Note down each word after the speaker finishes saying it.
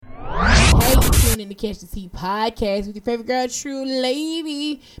Catch the Tea podcast with your favorite girl, True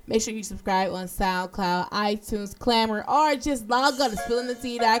Lady. Make sure you subscribe on SoundCloud, iTunes, Clamor, or just log on to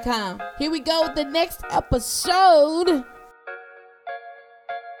spillingthetea.com. Here we go with the next episode.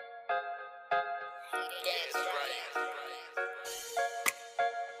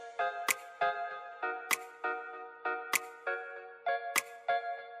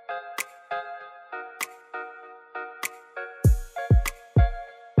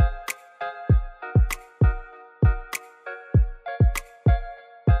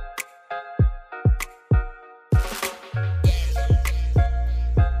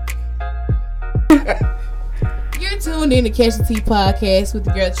 You're tuned in to Catch the Tea podcast with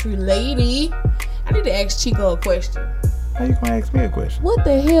the girl True Lady. I need to ask Chico a question. How you gonna ask me a question? What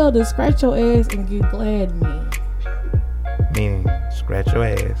the hell does scratch your ass and get glad mean? Meaning scratch your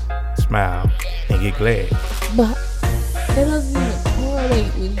ass, smile, and get glad. But that doesn't even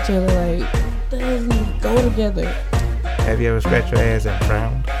correlate with each other. Like, that doesn't even go together. Have you ever scratched your ass and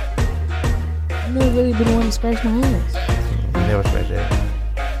frowned? I've never really been one to scratch my ass. You never scratch your ass.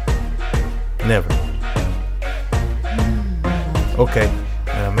 Never. Okay.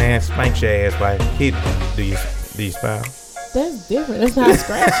 When a man spanks your ass by hitting, do you smile? That's different. That's not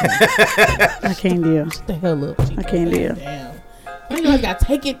scratching. I can't deal. Shut the hell up, Chico. I can't deal. Damn. You know I gotta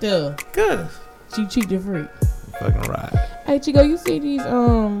take it though. Good. She cheat the freak. Fucking right. Hey Chico, you see these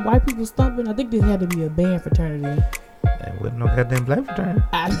white people stomping? I think this had to be a band fraternity. That wasn't no goddamn black fraternity.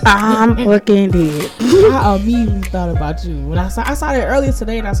 I'm fucking dead. I immediately thought about you when I saw that earlier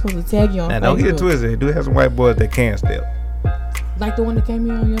today, and I was supposed to tag you on Now Facebook. don't get it twisted. They do have some white boys that can step. Like the one that came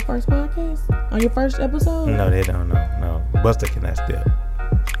in on your first podcast, on your first episode. No, they don't know. No, Buster cannot step.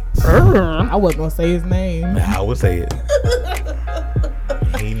 I wasn't gonna say his name. Nah, I would say it.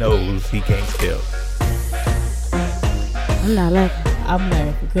 He knows he can't step. I'm not laughing. I'm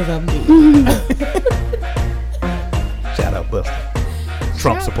laughing because I'm dead. Shout out Buster.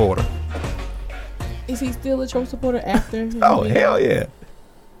 Trump supporter. Is he still a Trump supporter after? Oh, hell yeah.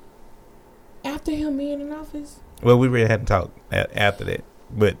 After him being in office? Well, we really hadn't talked after that.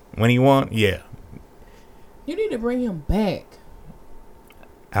 But when he won, yeah. You need to bring him back.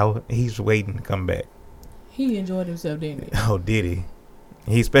 He's waiting to come back. He enjoyed himself, didn't he? Oh, did he?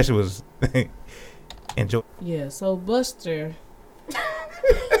 He especially was enjoy. Yeah, so Buster,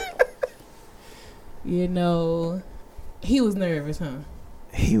 you know, he was nervous, huh?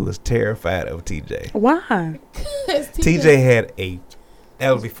 He was terrified of TJ. Why? TJ had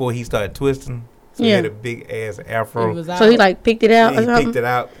that was before he started twisting. So he Yeah. had a big ass afro. So he like picked it out Yeah, or he something? picked it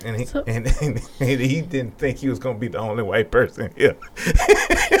out, and he didn't think he was gonna be the only white person here.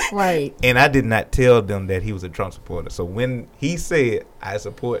 Right. And I did not tell them that he was a Trump supporter. So when he said I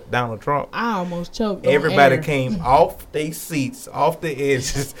support Donald Trump, I almost choked. on everybody air. came off their seats, off the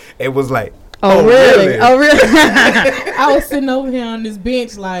edges, and was like, Oh, really? Oh, really? I was sitting over here on this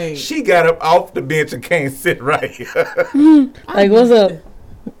bench like. She got up off the bench and can't sit right here. Like, what's up?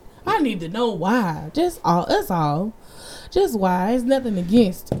 I need to know why. Just all. That's all. Just why. It's nothing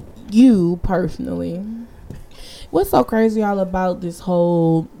against you personally. What's so crazy all about this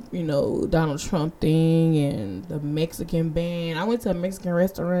whole, Donald Trump thing and the Mexican ban? I went to a Mexican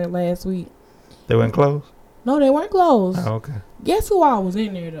restaurant last week. They weren't closed? No, they weren't closed. Oh, okay. Guess who all was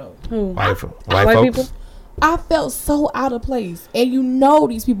in there though? Who? White White people? folks. I felt so out of place. And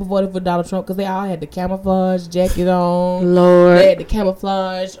these people voted for Donald Trump because they all had the camouflage jacket on. Lord. They had the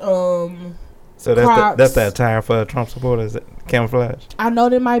camouflage, So Crocs. that's the attire for Trump supporters, camouflage? I know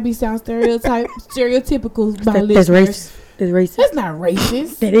there might be sound stereotypical by That's listeners. racist. That's racist. That's not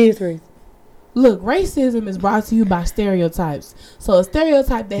racist. That is racist. Look, racism is brought to you by stereotypes. So a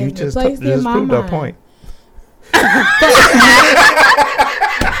stereotype that has been placed in my proved mind. our point.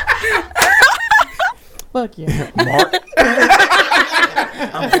 Fuck yeah. Mark.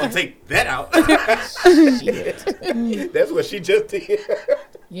 I'm going to take that out. Shit. That's what she just did.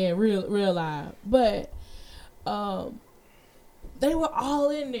 Yeah, real live. But they were all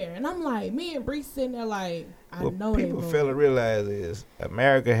in there. And I'm like, me and Bree sitting there like, I know they people were. fail to realize is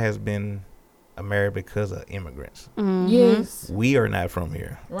America has been America because of immigrants. Mm-hmm. Yes. We are not from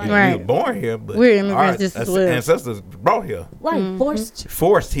here. Right. We Right. were born here, but We're immigrants our just as well. ancestors brought here, Right. Mhm.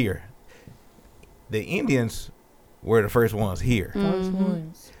 forced here. The Indians were the first ones here. First Mhm.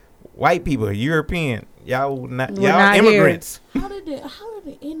 ones. White people, European, y'all We're y'all not immigrants. How did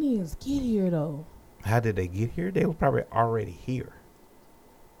the Indians get here though? How did they get here? They were probably already here.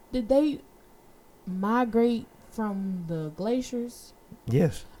 Did they migrate from the glaciers?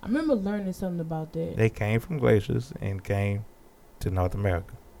 Yes, I remember learning something about that. they came from glaciers and came to North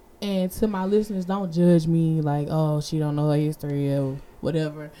America. And to my listeners, don't judge me like, oh, she don't know her history or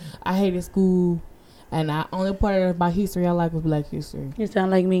whatever. I hated school. And the only part about history I like was Black history. You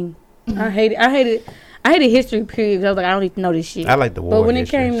sound like me. I hated history period. I was like, I don't need to know this shit. I like the war. But when it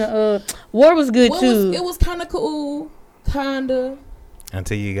came to war was good too. It was kind of cool, kinda.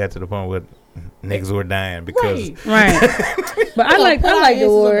 Until you got to the point where niggas were dying because Right. But I like the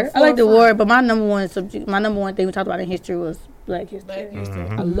war. I like the war. forefront. But my number one thing we talked about in history was Black history. Black history.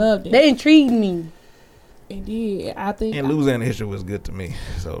 Mhm. I loved it. They intrigued me. It did. I think. and Louisiana history was good to me.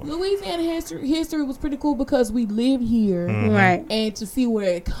 So Louisiana history was pretty cool because we lived here, Mhm. Right. and to see where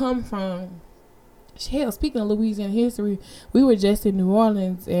it come from. Hell, speaking of Louisiana history, we were just in New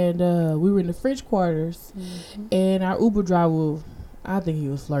Orleans and we were in the French quarters, and our Uber driver, I think he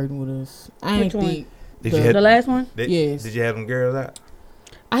was flirting with us. I Which ain't one? think. did The- you have, The last one? Yes. Did you have them girls out?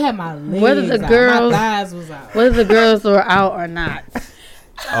 I had my legs Whether the out. girls- My thighs was out. Whether the girls were out or not,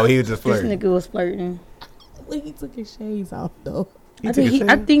 Oh, he was just this flirting. nigga was flirting. When he took his shades off though. I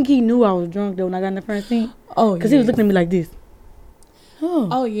think he knew I was drunk though when I got in the front seat Oh, because he was looking at me like this. Oh,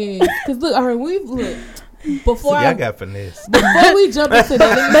 Oh yeah, because look, all right, we've looked before See, I got finesse. before we jump into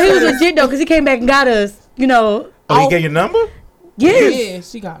that. but he was legit though because he came back and got us. You know, Oh, he gave your number?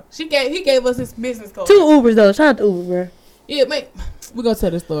 yes. Yeah, he gave us his business card. 2 Ubers though. Shout out to Uber, bro. Yeah, mate. We're gonna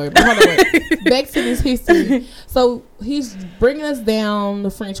tell the story. But hold on, wait. Back to this history. So he's bringing us down the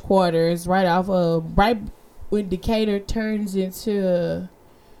French Quarters right off of right when Decatur turns into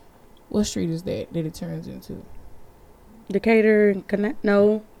what street is that it turns into? Decatur,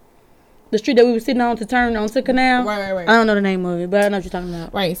 no, the street that we were sitting on to turn onto Canal. Right. I don't know the name of it, but I know what you're talking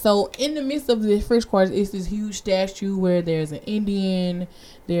about. Right. So in the midst of the French Quarters is this huge statue where there's an Indian,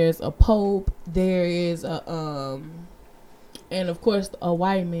 there's a Pope, there is a and of course a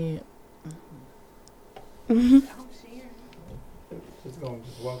white man.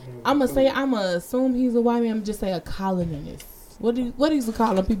 I'ma assume he's a white man. I'm just say a colonist. What is he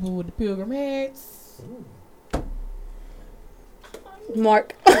calling people with the pilgrim hats?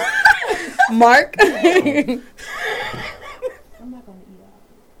 Mark. Mark. I'm not gonna eat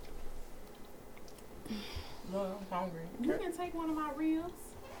all. No, I'm hungry. You can take one of my ribs.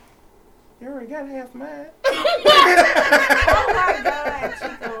 You already got half mine. Oh my God,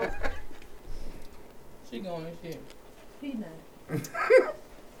 Chico. She going to shit. Peanut.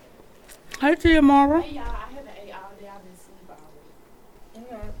 Hi, to you, Mara. Hey y'all, I haven't ate all day. I've been asleep all day.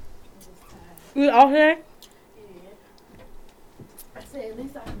 I'm just tired. You all here? Yeah. I said at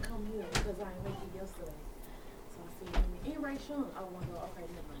least I can come here because I ain't wake you yesterday. So I said, and Ray Sean, I want to go. Okay,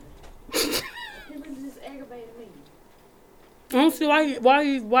 never mind. He really just aggravated me. I don't see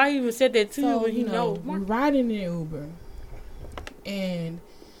why he even said that to you So when he knows. we're riding in Uber, and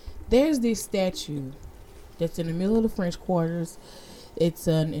there's this statue that's in the middle of the French Quarters. It's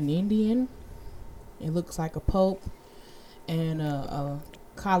an Indian. It looks like a pope and a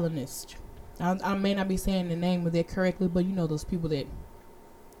colonist. I may not be saying the name of that correctly, but you know those people that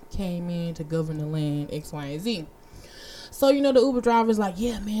came in to govern the land, X, Y, and Z. So, you know, the Uber driver's like,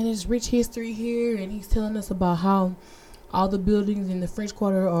 yeah, man, there's rich history here. And he's telling us about how all the buildings in the French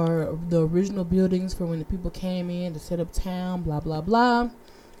Quarter are the original buildings for when the people came in to set up town, blah, blah, blah.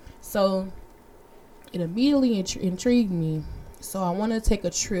 So it immediately intrigued me. So I want to take a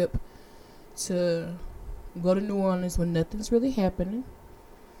trip to go to New Orleans when nothing's really happening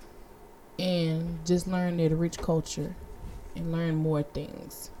and just learn their rich culture and learn more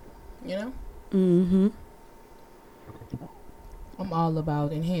things, you know? Mm-hmm. I'm all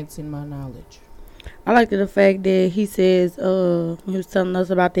about enhancing my knowledge. I liked the fact that he says, when he was telling us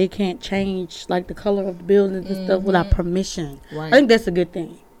about they can't change like the color of the buildings and stuff without permission. Right. I think that's a good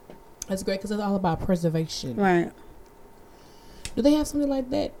thing. That's great because it's all about preservation. Right. Do they have something like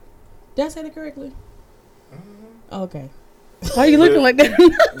that? Did I say that correctly? Okay. Why are you looking like that?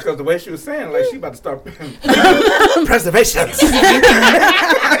 Because the way she was saying, like she about to start preservations.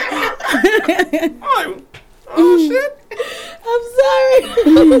 Oh shit! I'm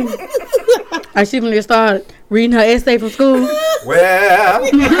sorry. I she when they start reading her essay from school. Well,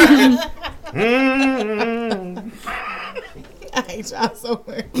 I hate y'all so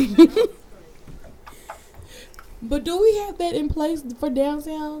much. But do we have that in place for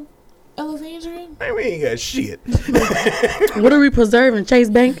downtown Alexandria? man, we ain't got shit. What are we preserving? Chase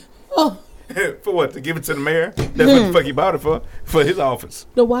Bank? Oh, For what? To give it to the mayor? That's what the fuck he bought it for his office.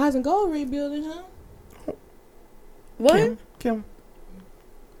 the Wise and Gold Ring building, huh? What? Kim,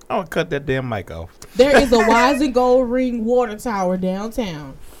 I'm gonna cut that damn mic off. There is a Wise and Gold Ring water tower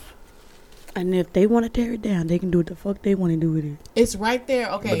downtown. And if they want to tear it down, they can do what the fuck they want to do with it. It's right there.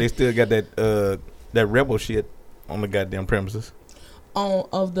 Okay. But they still got that rebel shit on the goddamn premises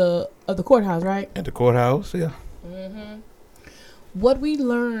of the courthouse, right? at the courthouse. Yeah. what we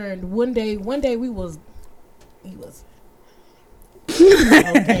learned one day we was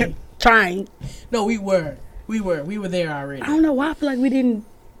okay. Trying. No, we were there already. I don't know why I feel like we didn't.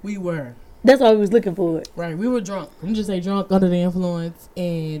 We were. That's why we was looking for it. Right, we were drunk. Let me just say drunk under the influence,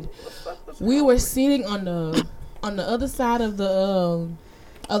 and we were sitting on the other side of the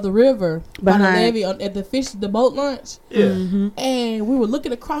river by the levee at the boat launch. Yeah. Mm-hmm. And we were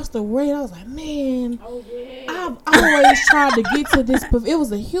looking across the way. I was like, man, I've always tried to get to this. It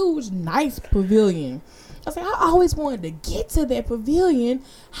was a huge, nice pavilion. I was like, I always wanted to get to that pavilion.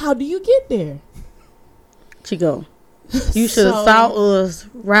 How do you get there? Chico, you should have saw us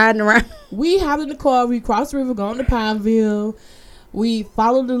riding around. We hopped in the car. We crossed the river, going to Pineville. We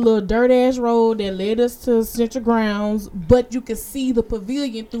followed the little dirt ass road that led us to Central Grounds, but you could see the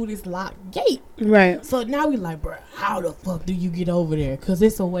pavilion through this locked gate. Right. So now we like, bro, how the fuck do you get over there? Because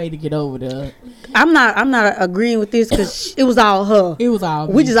it's a way to get over there. I'm not agreeing with this because it was all her. It was all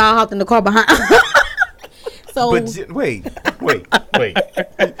We me. just all hopped in the car behind. So But wait.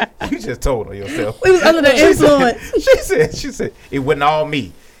 You just told her yourself. We was under the influence. She said it wasn't all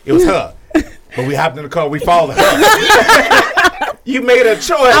me. It was her. But we hopped in the car. We followed her. You made a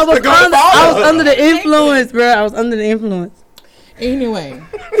choice I was to go follow I was her. under the influence, bro. I was under the influence. anyway,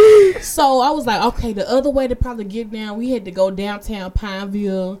 so I was like, okay, the other way to probably get down, we had to go downtown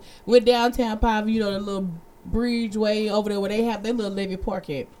Pineville. We're downtown Pineville, you know, the little bridgeway over there where they have their little levee park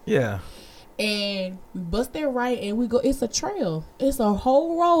at. Yeah. And we bust that right and we go, it's a trail. It's a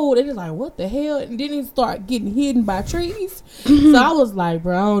whole road. And it's like, what the hell? And then it start getting hidden by trees. So I was like,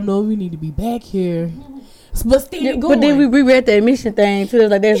 bro, I don't know if we need to be back here. But still going. But then we read the admission thing too. It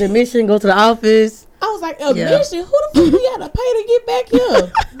was like, there's admission, go to the office. I was like, admission? Who the fuck we gotta pay to get back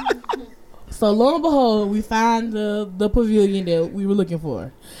here? So lo and behold, we find the pavilion that we were looking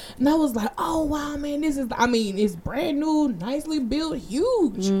for. And I was like, oh wow, man, it's brand new, nicely built,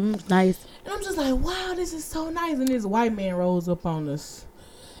 huge. Nice. And I'm just like, wow, this is so nice. And this white man rolls up on us.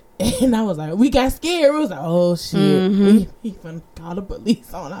 And I was like, we got scared. We was like, oh shit. He finna call the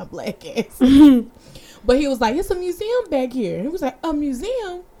police on our black ass. But he was like, it's a museum back here. He was like, a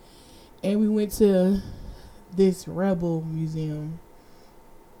museum? And we went to this rebel museum.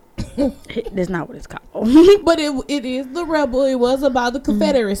 That's not what it's called. But it is the rebel. It was about the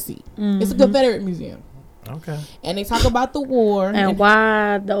Confederacy. It's a Confederate museum. Okay. And they talk about the war. And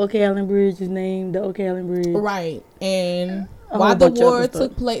why the Oak Island Bridge is named the Oak Island Bridge. Right. And A why whole the bunch of war other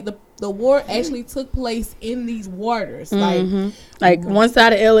took stuff. place. The war actually took place in these waters. Like one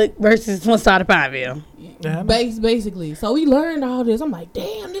side of Ellick versus one side of Pineville. Yeah, Basically. So we learned all this. I'm like,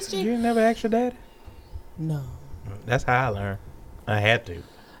 damn, this shit. You never asked your daddy? No. That's how I learned. I had to.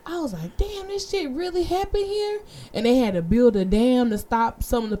 I was like, damn, this shit really happened here? And they had to build a dam to stop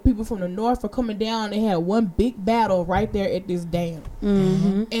some of the people from the north from coming down. They had one big battle right there at this dam.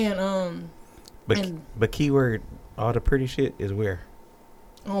 And, But keyword, all the pretty shit is where?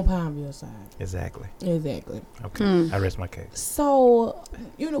 on Pineville side. Exactly. Exactly. Okay. I rest my case. So,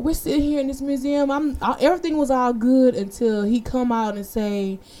 you know, we're sitting here in this museum. Everything was all good until he come out and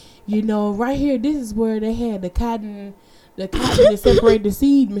say, you know, right here, this is where they had the cotton to separate the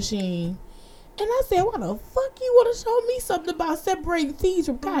seed machine. And I said, why the fuck you want to show me something about separating seeds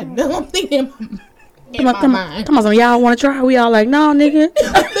from cotton? I'm thinking in my mind. Come on, some y'all want to try? We all like, no, nigga.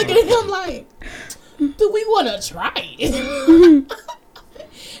 I'm looking at him like, do we want to try it?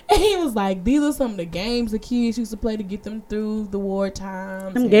 And he was like, these are some of the games the kids used to play to get them through the war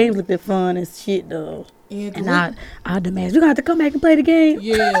times. Them games looked fun as shit, though. And I demand, we're going to have to come back and play the game.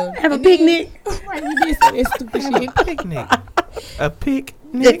 yeah. Have a And picnic. Then, right, you did say that stupid shit. Picnic. A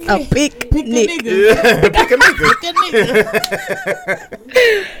picnic. A picnic. Pick a nigga. Pick a nigga. Pick a nigga.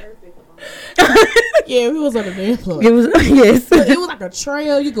 Yeah, we was under the influence. It was, yes. But it was like a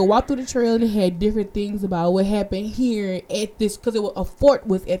trail. You could walk through the trail and it had different things about what happened here at this, because a fort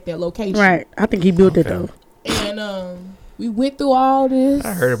was at that location. Right. I think he built it, Okay. though. And we went through all this.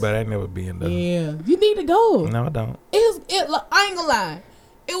 I heard about it. I never been there. Yeah, you need to go. No, I don't. I ain't gonna lie.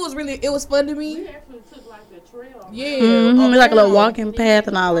 It was fun to me. We actually took like the trail. Yeah, It's like a little around. walking path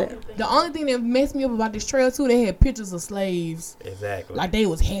and all that. The only thing that messed me up about this trail too, they had pictures of slaves. Exactly. Like they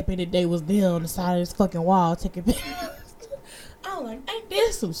was happy that they was there on the side of this fucking wall taking pictures. I was like, ain't that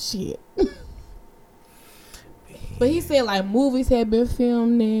some shit? But he said like movies had been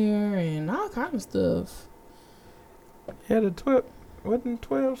filmed there and all kind of stuff. Yeah, wasn't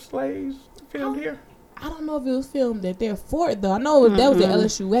 12 slaves filmed here? I don't know if it was filmed at their fort though. I know that was at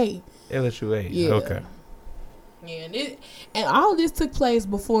LSUA. LSUA. Yeah. Okay. Yeah, and all this took place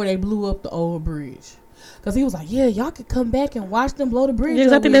before they blew up the old bridge. Cause he was like, yeah, y'all could come back and watch them blow the bridge.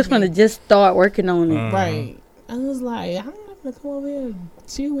 Because I up think with that's when me. they just start working on it. Mm. Right. I was like, I don't know if want to come over here and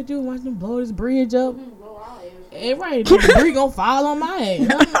chill with you and watch them blow this bridge up. Blow all ass. And right, the debris gonna fall on my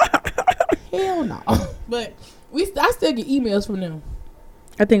ass. Hell no. But I still get emails from them.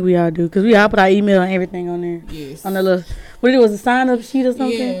 I think we all do, because we all put our email and everything on there. Yes. On the little, what it was, a sign-up sheet or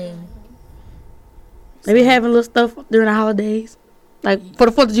something? Yeah. They be having little stuff during the holidays. Like, for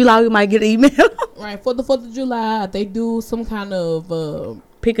the 4th of July, we might get an email. Right, for the 4th of July, they do some kind of,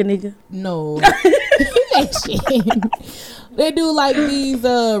 Pick a nigga. no. That shit. They do like these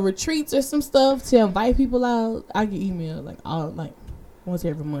retreats or some stuff to invite people out. I get email like once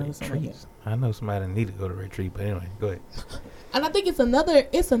every month or something like that. I know somebody that need to go to retreat, but anyway, go ahead. And I think it's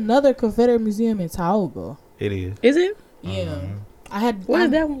another Confederate museum in Tioga. It is. Is it? Yeah. I had Where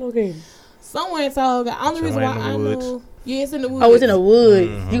is that one located? somewhere in Tioga. Only reason why Somewhere in I the woods. know, yeah, it's in the woods. Oh, it's in the woods.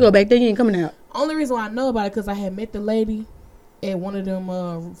 Mhm. You go back there, you ain't coming out. Only reason why I know about it because I had met the lady at one of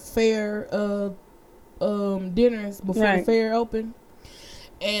them fair dinners before the Right. fair opened.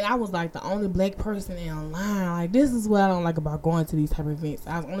 And I was like the only black person in line. Like, this is what I don't like about going to these type of events.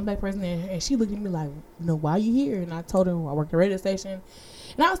 I was the only black person there, and she looked at me like, why you here? And I told her I worked at a radio station.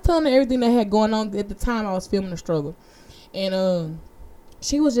 And I was telling her everything that had going on at the time I was filming The Struggle. And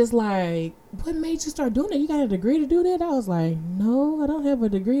she was just like, what made you start doing that? You got a degree to do that? I was like, no, I don't have a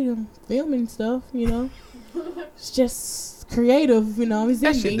degree to filming stuff, It's just creative, It's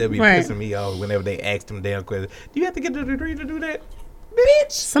That in shit me. that be Right. pissing me off whenever they ask them damn questions. Do you have to get a degree to do that?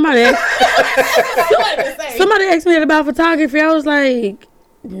 Bitch. Somebody asked me that about photography. I was like,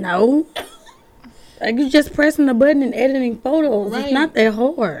 no. Like, you just pressing the button and editing photos. Right. It's not that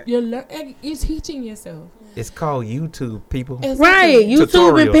hard. You're teaching yourself. It's called YouTube, people. Right. YouTube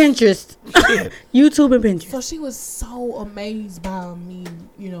and Tutorials. Pinterest. Shit. YouTube and Pinterest. So she was so amazed by me,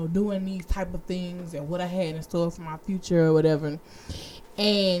 doing these type of things and what I had in store for my future or whatever.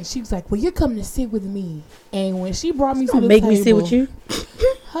 And she was like, well, you're coming to sit with me. And when she brought me to Don't the make table, me sit with you.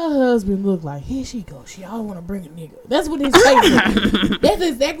 her husband looked like, here she goes. She always want to bring a nigga. That's what his face looked like. That's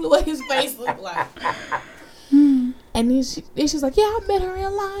exactly what his face looked like. And then she's like, yeah, I met her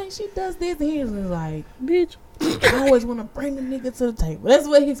in line. She does this. And he was like, Bitch. I always want to bring a nigga to the table. That's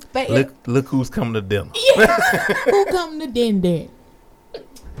what his face. Look who's coming to dinner. Who come to dinner?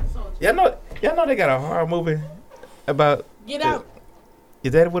 Y'all know they got a horror movie about. Get out.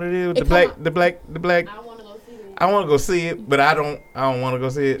 Is that what it is? It The black. I want to go see it. I want to go see it, but I don't want to go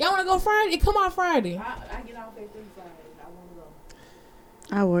see it. Y'all want to go Friday? It come out Friday. I get off at 3 Friday. I want to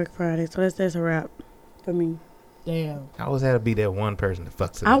go. I work Friday, so that's a wrap for me. Damn. I always had to be that one person that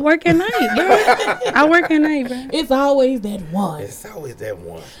fucks it I up. work at night, bro. I work at night, bro. It's always that one. It's always that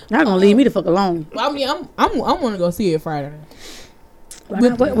one. Y'all gonna leave me the fuck alone. I mean, I'm gonna go see it Friday.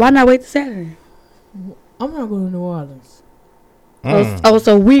 Why not wait till Saturday? I'm not going to New Orleans.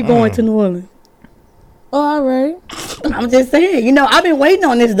 So we going to New Orleans. Oh, all right. I'm just saying, I've been waiting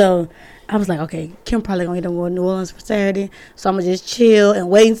on this though. I was like, okay, Kim probably gonna get them going to New Orleans for Saturday, so I'm gonna just chill and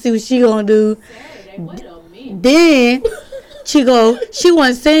wait and see what she gonna do. Saturday, wait a minute. Then she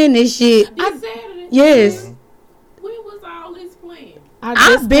wasn't saying this shit. This Saturday? Yes, When was all this planned?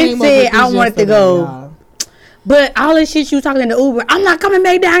 I've been saying I wanted to go. But all this shit she was talking in the Uber, I'm not coming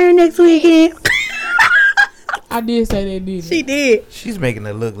back down here next weekend. I did say that, didn't She did. She's making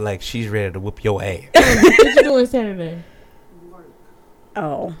it look like she's ready to whoop your ass. What you doing Saturday?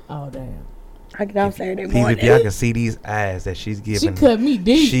 Oh, Oh, damn. I get off Saturday People, morning. if y'all can see these eyes that she's She giving, cut me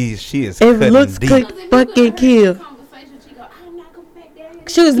deep. she is It cutting looks deep. quick. Fucking kill. Conversation, she go, I'm not coming back down here.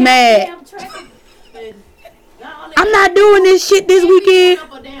 She was mad. Damn traffic. And not only I'm not doing this shit this weekend.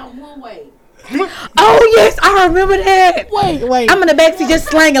 up or down one way. Oh yes, I remember that. Wait. I'm in the backseat just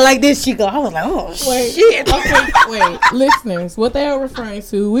slanging like this. She go. I was like, oh Wait. shit. Okay, wait. Listeners, what they are referring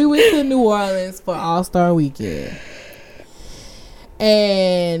to, we went to New Orleans for All-Star Weekend.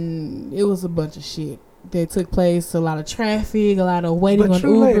 And it was a bunch of shit that took place. A lot of traffic, a lot of waiting But on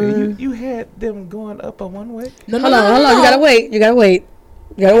true Uber. later, you had them going up a one way. No, Hold on. You gotta wait.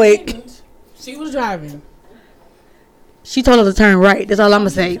 She was driving. She told her to turn right. That's all I'm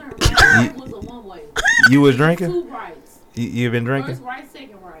gonna say. It was a one way. You was drinking? Two rights. You been drinking? First right,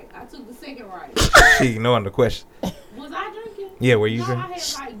 second right. I took the second right. She ignoring the question. Was I drinking? Yeah, were you No, drinking? I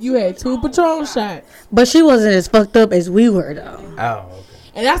had like You had two Patron shots. But she wasn't as fucked up as we were though. Oh, okay.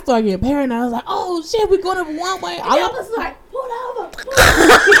 And I started getting paranoid. I was like, oh shit, we going up one way. I was like, pull over.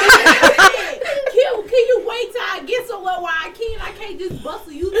 Can you wait till I get somewhere where I can't just bust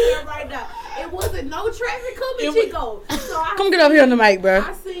a U-turn right now. It wasn't no traffic coming, Chico. So Come get over here on the mic, bro.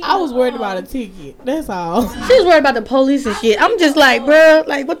 I was worried about a ticket. That's all. She was worried about the police and shit. I'm just like, bro,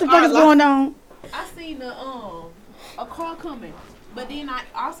 like what the fuck is going on? I seen a car coming, but then I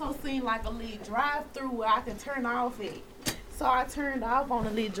also seen like a little drive-through where I could turn off it. So I turned off on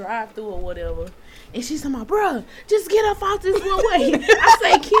the little drive-through or whatever. And she's talking about, bruh, just get up off this one way. I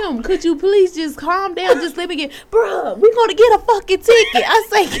say, Kim, could you please just calm down? Just let me get, bruh, we gonna get a fucking ticket. I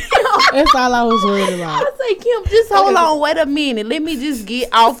say, Kim. That's all I was worried about. I say, Kim, just hold on, wait a minute. Let me just get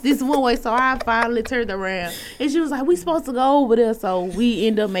off this one way. So I finally turned around. And she was like, we supposed to go over there. So we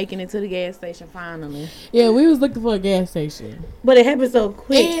end up making it to the gas station finally. Yeah, we was looking for a gas station. But it happened so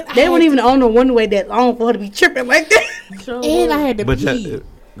quick. And They weren't even on the one way that long for her to be tripping like that. Sure And I had to But pee.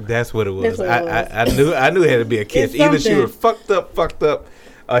 that's what it was. That's what it was. I knew it had to be a kiss. It's Either she something. was fucked up,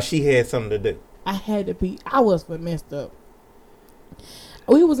 or she had something to do. I had to pee. I was messed up.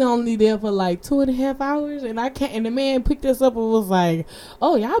 We was only there for like 2.5 hours, and and the man picked us up and was like,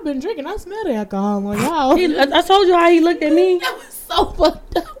 "Oh, y'all been drinking? I smell the alcohol on y'all." I told you how he looked at me. That was so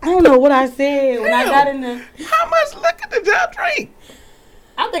fucked up. I don't know what I said when I got in there. How much liquor did y'all drink?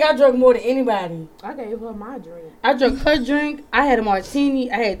 I think I drank more than anybody. I gave her my drink. I drank her drink. I had a martini.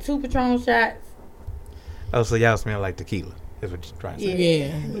 I had 2 Patron shots. Oh, so y'all smell like tequila. That's what you're trying to say.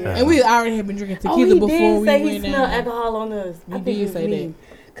 Yeah. And we already had been drinking tequila he before did we say he went smelled out. alcohol on us. He I think did it was say me.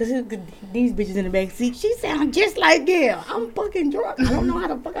 Cause these bitches in the back seat, she sound just like Gail. I'm fucking drunk. I don't know how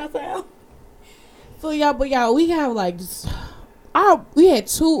the fuck I sound. So y'all, we have like we had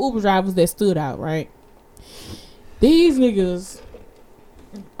 2 Uber drivers that stood out, right? These niggas,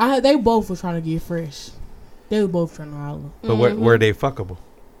 they both were trying to get fresh. They were both trying to holler. But were they fuckable?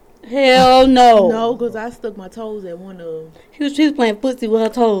 Hell no. No, because I stuck my toes at one of them. She was playing footsie with her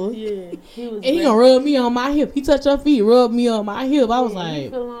toes. Yeah. He was And he gonna rub me on my hip. He touched her feet, rubbed me on my hip. I was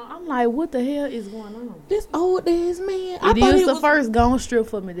like, I'm like, what the hell is going on? this old ass man. It is the first gone strip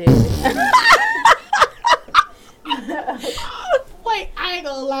for me, Daddy. Wait, I ain't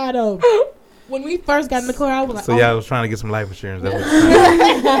gonna lie though. When we first got in the car, I was like, So y'all was trying to get some life insurance.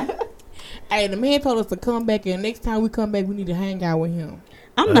 That's what hey, the man told us to come back, and next time we come back, we need to hang out with him.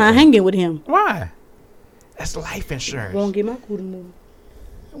 I'm not hanging with him. Why? That's life insurance. Won't get my cootie moved.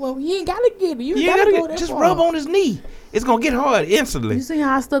 Well, you ain't gotta get it. You You ain't gotta go gotta that just far. rub on his knee. It's gonna get hard instantly. You see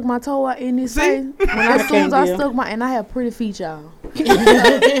how I stuck my toe out in his See? face? As soon as I deal. stuck and I have pretty feet, y'all. As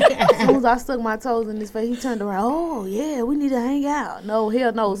soon as I stuck my toes in his face, he turned around. Oh, yeah, we need to hang out. No,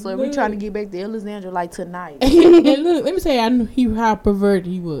 hell no, sir. We trying to get back to Alexandria like tonight. And look, let me tell you, I knew how perverted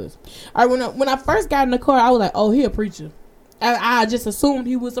he was. All right, when I first got in the car, I was like, oh, he a preacher. I just assumed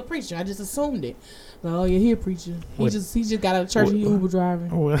he was a preacher. I just assumed it. Like, oh yeah, he a preacher. He What? just got out of church. What? He Uber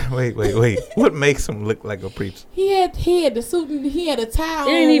driving. Wait. What makes him look like a preacher? He had the suit and he had a tie on.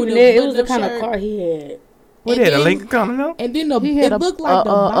 It ain't even with that. It a was the kind shirt. of car he had. What And had a then- Lincoln Continental? And then He had it looked like the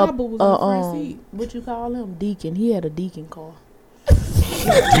Bible was on the front seat. What you call him? Deacon. He had a deacon car.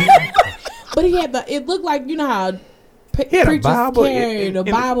 But he had it looked like, you know how He had a preachers Bible carry in- the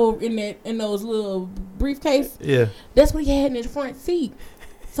in- Bible in those little briefcase. Yeah. That's what he had in his front seat.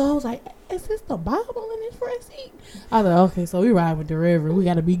 So I was like, is this the Bible in his front seat? I was like, okay, so we ride with the Reverend. We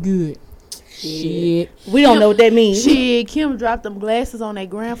got to be good. Shit. We don't know what that means. Shit, Kim dropped them glasses on that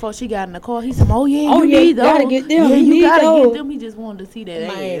grandfather. She got in the car. He said, oh, yeah, Oh, you yeah, need you gotta those. get them. Yeah, You you need gotta those. get them. He just wanted to see that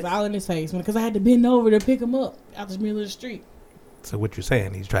My ass ass. all in his face because I had to bend over to pick him up out the middle of the street. So what you're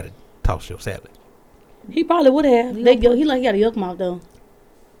saying? He's trying to toss your salad. He probably would have. He got a yuck mouth though.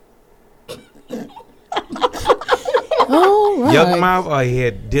 Oh, right. Yuck mouth, or he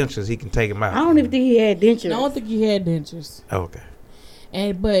had dentures. He can take him out. I don't even think he had dentures. I don't think he had dentures.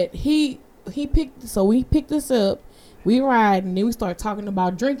 Okay. But he picked us up. We ride and then we start talking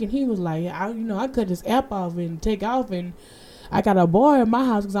about drinking. He was like, I cut this app off and take off, and I got a bar in my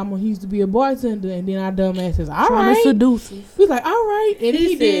house because he used to be a bartender. And then our dumb ass says, all Trying right. to seduce us. He was like, all right. And He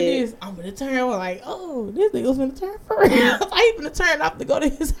he did said- this. I'm gonna turn. We're like, oh, this nigga's gonna turn for real. I even turned off to go to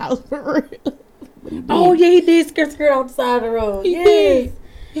his house for real. Oh yeah, he did skirt off the side of the road. He Yes.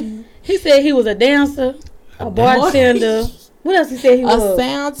 did. He said he was a dancer, a bartender. What else he said he A was?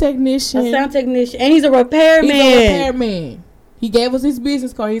 sound technician. A sound technician, and he's a repairman. He's a repairman. He gave us his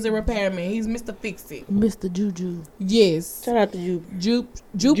business card. He's a repairman. He's Mr. Fix It. Mr. Juju. Yes. Shout out to Jupe.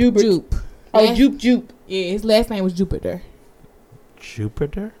 Jupe. Jupert. Oh, Last- Jupe. Yeah, his last name was Jupiter.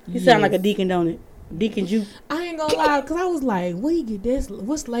 Jupiter? He sound like a deacon, don't it? Deacon Jupe. I ain't gonna lie, because I was like, where you get this?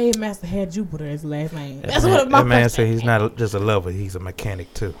 What slave master had Jupiter as his last name? That's that what man, my that man first said he's not just a lover. He's a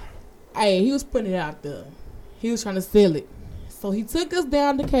mechanic too. Hey, he was putting it out there. He was trying to sell it. So he took us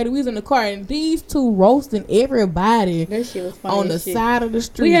down to Decatur. We was in the car, and these two roasting everybody That shit was funny. on the as shit. side of the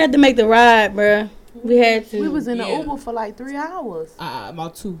street. We had to make the ride, bruh. We had to. We was in the Yeah. Uber for like 3 hours.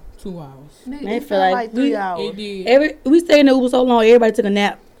 About two hours. It Man, felt feel like like we- 3 hours. It did. we stayed in the Uber so long, everybody took a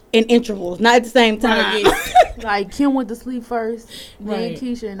nap. in intervals, not at the same time. Like Kim went to sleep first, Right. then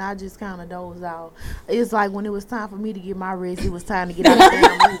Keisha, and I just kind of dozed out. It's like when it was time for me to get my rest, it was time to get out of the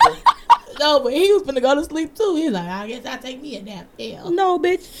damn Uber. No, but he was finna go to sleep too. He's like, I guess I'll take me a nap. Hell. No,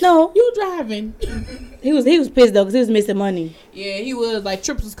 bitch, no. You driving. He was pissed though because he was missing money. Yeah, he was. Like,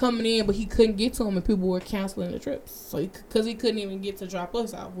 trips was coming in, but he couldn't get to him, and people were canceling the trips. So, because he couldn't even get to drop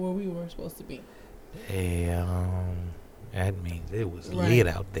us off where we were supposed to be. Damn. That means it was Right. lit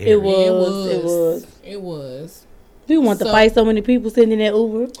out there. It was. It was. We want to So- fight so many people sitting in that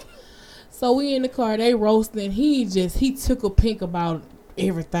Uber. So we in the car, they roasting. He took a pink about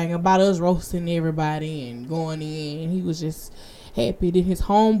everything, about us roasting everybody and going in. He was just happy. Then his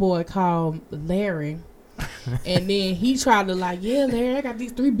homeboy called Larry. And then he tried to like, yeah, Larry, I got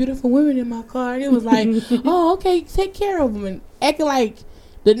these 3 beautiful women in my car. And it was like, oh, okay, take care of them. And acting like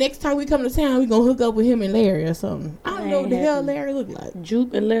the next time we come to town, we gonna hook up with him and Larry or something. I don't know what the hell Larry looked like.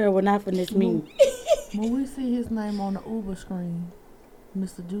 Juke and Larry were not finesse me. When we see his name on the Uber screen,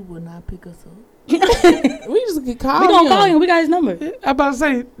 Mr. Juke will not pick us up. We just could call We him. gonna call him. We got his number. I about to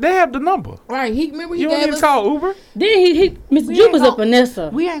say, they have the number. Right, he remember he You don't gave need us. to call Uber. Then he Mr. We Juke ain't was a gonna- finesse.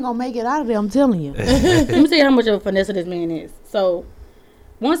 We ain't gonna make it out of there, I'm telling you. Let me tell you how much of a finesse this man is. So,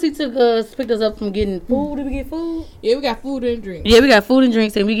 once he picked us up from getting food, did we get food? Yeah, we got food and drink. Yeah, we got food and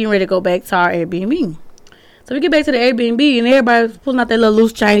drinks, and we getting ready to go back to our Airbnb. So we get back to the Airbnb, and everybody was pulling out their little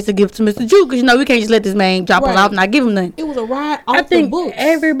loose change to give to Mr. Juke, because, you know, we can't just let this man drop us Right. off and not give him nothing. It was a ride off I the think books.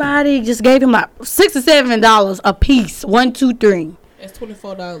 everybody just gave him like $6 or $7 a piece. 1, 2, 3. That's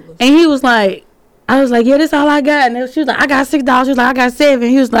 $24. And he was like, I was like, yeah, that's all I got. And she was like, I got $6. She was like, I got $7.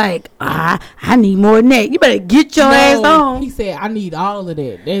 He was like, I need more than that. You better get your ass on. He said, I need all of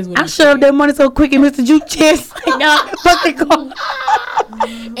that. That's what I he shoved said. that money so quick in Mr. Juke's chest. Like, nah, fuck the car.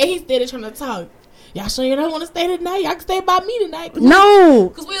 And he started trying to talk. Y'all sure you don't want to stay tonight? Y'all can stay by me tonight. No.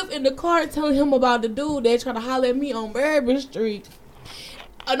 Because we was in the car telling him about the dude that tried to holler at me on Bourbon Street.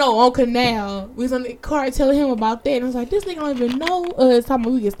 No, on Canal. We was in the car telling him about that. And I was like, this nigga don't even know us. Talking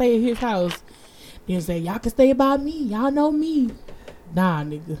about we can stay at his house. Then he said, y'all can stay by me. Y'all know me. Nah,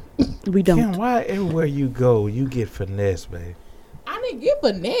 nigga. We don't. Kim, why everywhere you go, you get finesse, babe? I didn't get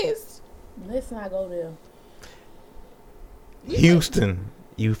finesse. Let's not go there. Houston,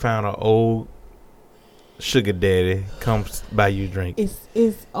 you found an old sugar daddy comes buy you drink.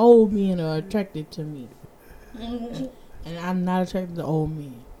 It's old men are attracted to me. And I'm not attracted to old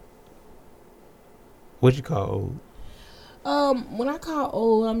men. What you call old? When I call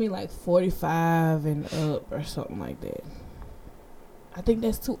old, I mean like 45 and up or something like that. I think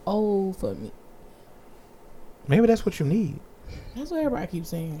that's too old for me. Maybe that's what you need. That's what everybody keeps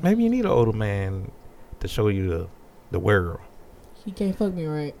saying. Maybe you need an older man to show you the world. He can't fuck me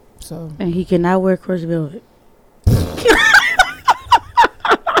right, so. And he cannot wear crushed velvet.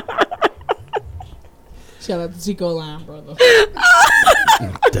 Shout out to Chico Line, brother.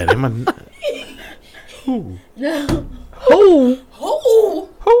 That ain't my. Who? Who?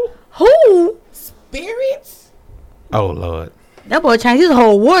 Who? Who? Spirits? Oh Lord. That boy changed his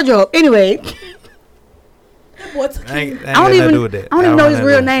whole wardrobe. Anyway, That boy took I ain't I don't even do with that. I don't even know his have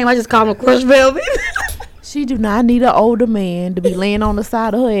real nothing- name. I just call him crushed velvet. She do not need an older man to be laying on the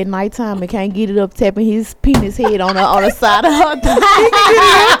side of her at nighttime and can't get it up, tapping his penis head on the side of her thigh.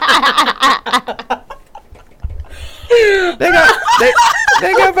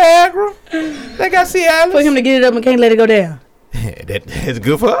 They got Viagra. They got Cialis. For him to get it up and can't let it go down. That's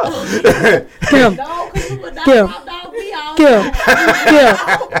good for her. Kim, dog, cause you a dog, Kim. dog, me all Kim.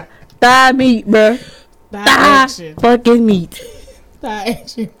 Thigh meat, bruh. Thigh Thigh action. fucking meat. Thigh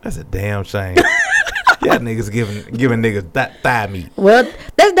action. That's a damn shame. Y'all niggas giving niggas thigh meat. Well,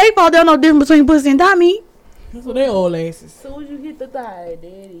 that's their fault. They don't know the difference between pussy and thigh meat. That's what they old asses. As soon as you hit the thigh,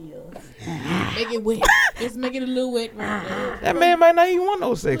 there it is. Make it wet. Just make it a little wet right there. That man might not even want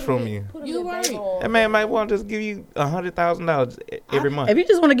no sex from you. You right. That man might want to just give you $100,000 every month. If you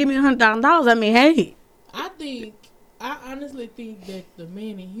just want to give me $100,000, I mean, hey. I honestly think that the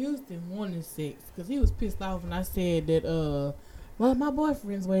man in Houston wanted sex because he was pissed off when I said that, well, my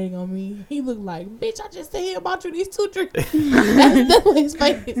boyfriend's waiting on me. He looked like, bitch, I just said about you these 2 drinks. That's what his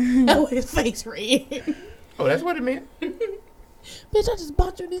face. That's what his face read. Oh, that's what it meant. Bitch, I just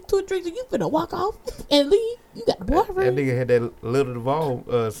bought you these 2 drinks and you finna walk off and leave. You got a That boyfriend. nigga had that little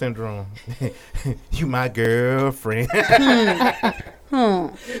Duval syndrome. You my girlfriend.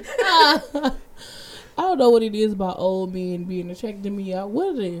 I don't know what it is about old men being attracted to me.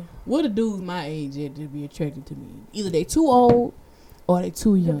 What are dudes my age at to be attracted to me? Either they too old or they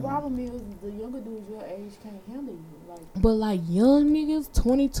too The young. problem is the younger dudes your age can't handle you. Like, But like young niggas,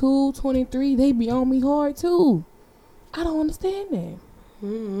 22, 23, they be on me hard too. I don't understand that.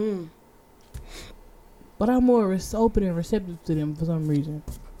 Mm-hmm. But I'm more open and receptive to them for some reason.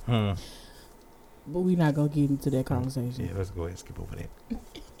 But we not gonna get into that conversation. Yeah, let's go ahead and skip over that.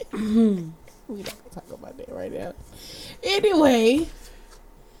 We not gonna talk about that right now. Anyway,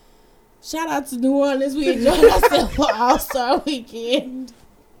 shout out to New Orleans. We enjoyed ourselves for All-Star Weekend.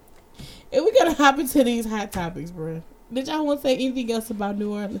 And we're gonna hop into these hot topics, bro. Did y'all want to say anything else about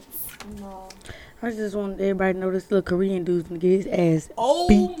New Orleans? No. I just want everybody to know this little Korean dude's gonna get his ass Oh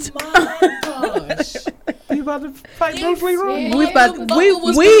beat. my gosh. You about to fight Bruce Lee Roy? We about to-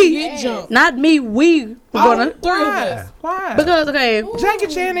 we- get jumped. Not me. We were gonna Three of us. Why? because okay. Jackie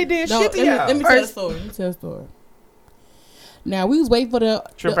Chan, they did No, shit to let me y'all. tell the story. Let me tell the story. Now we was waiting for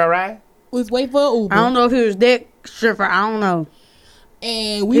Trip I ride? we was waiting for Uber. I don't know if he was that stripper. I don't know.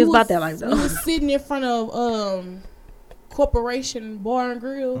 And He was about that life, though. We was sitting in front of Corporation Bar and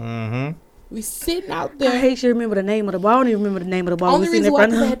Grill. Mm-hmm. We sitting out I there. hate to remember the name of the bar. I don't even remember the name of the bar. Only we sitting reason in why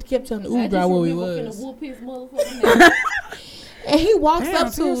front 'cause I of. had to keep telling the I Uber just driver where we remember finna was. whoop his motherfucking ass. And he walks Damn,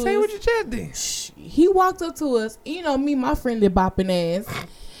 up to us. say what you just did. He walked up to us. You know, me, my friendly bopping ass.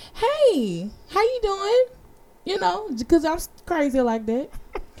 Hey, how you doing? You know, because I'm crazy like that.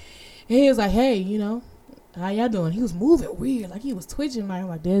 And he was like, hey, you know, how y'all doing? He was moving weird. Like, he was twitching.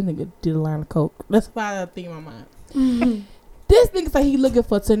 Like that nigga did a line of coke. That's why I think in my mind. This nigga say he looking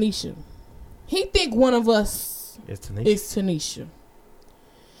for Tanisha. He think one of us It's Tanisha. is Tanisha.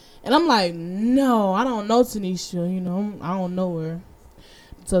 And I'm like, no, I don't know Tanisha. You know, I don't know her.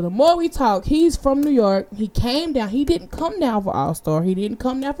 So the more we talk, he's from New York. He came down. He didn't come down for All-Star. He didn't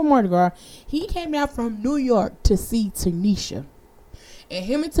come down for Mardi Gras. He came down from New York to see Tanisha. And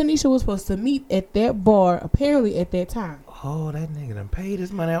him and Tanisha was supposed to meet at that bar, apparently at that time. Oh, that nigga done paid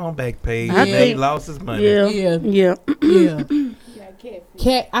his money on back page. I And think- he lost his money. Yeah, Yeah. yeah. Yeah. Yeah,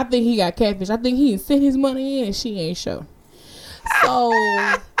 catfish. I think he got catfish. I think he sent his money in and she ain't show. So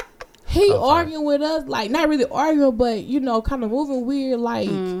he Oh, sorry. arguing with us, like not really arguing, but you know, kind of moving weird, like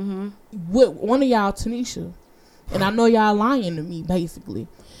Mm-hmm. with one of y'all, Tanisha. And I know y'all lying to me, basically.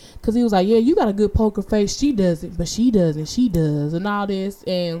 Cause he was like, yeah, you got a good poker face. She doesn't, but she does, and she does, and all this.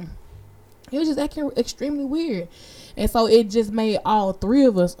 And it was just acting extremely weird. And so it just made all three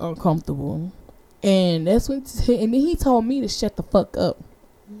of us uncomfortable. And that's when, and then he told me to shut the fuck up.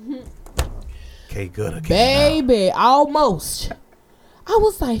 Okay, good. Baby, almost. I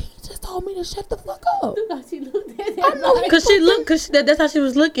was like, he just told me to shut the fuck up. Look how she looked at I that. know like, Cause she looked, that's how she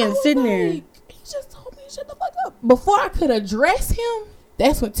was looking, I was sitting there. like, he just told me to shut the fuck up. Before I could address him,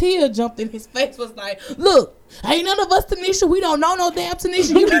 that's when Tia jumped in his face, was like, look, ain't none of us Tanisha. We don't know no damn Tanisha.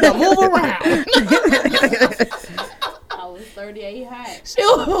 You need to move around. I was 38 hot.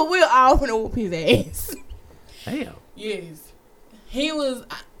 We're all finna whoop his ass. Damn. Yes. He was,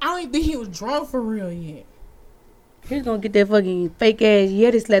 I don't even think he was drunk for real yet. He's gonna get that fucking fake ass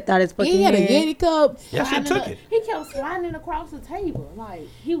Yeti slapped out his fucking He had a hand. Yeti cup. Y'all should took it. He kept sliding across the table. Like,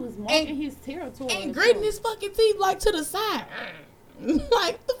 he was marking And- his territory. And gritting his fucking teeth like to the side.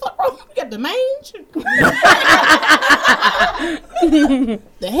 Like, the fuck wrong? You got the mange?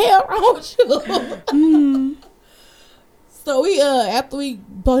 The hell wrong with you? So we after we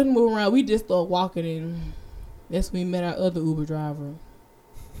both move around, we just started walking, and that's when we met our other Uber driver.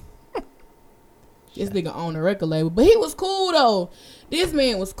 This nigga owned a record label, but he was cool though. This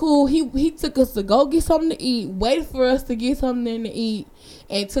man was cool. He took us to go get something to eat, waited for us to get something to eat,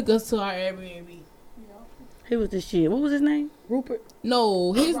 and took us to our Airbnb. He was the shit. What was his name? Rupert.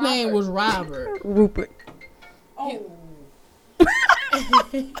 No, his name was Robert. Rupert. Oh.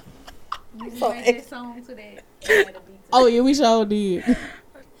 You made that song to that. Oh yeah, we sure did.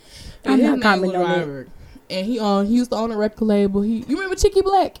 I'm His not name commenting was on that. Robert. And he used to own a record label. You remember Chicky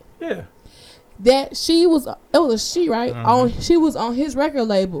Black? Yeah. That she was, it was a she, right? She was on his record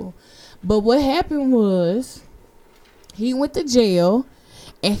label. But what happened was he went to jail,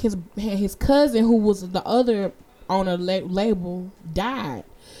 and his cousin, who was the other on a label, died.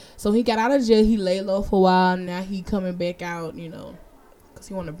 So he got out of jail. He lay low for a while. Now he coming back out, you know, because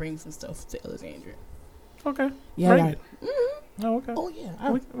he want to bring some stuff to Alexandria. Okay. Yeah, Bring like, it. Oh, okay. oh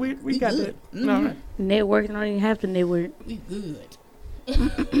yeah, We got good. that. No, right. Networking. I don't even have to network. we good.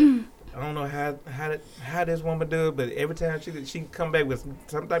 I don't know how this woman do it, but every time she come back with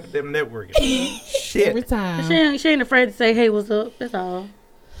some type of damn networking. Shit. Every time. She ain't afraid to say, "Hey, what's up?" That's all.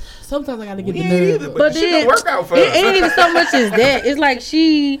 Sometimes I gotta get We the ain't nerve. either, but But the shit then- don't work out for It us. ain't even so much as that. It's like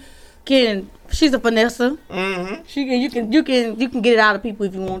she's a finesser. Mm-hmm. You can get it out of people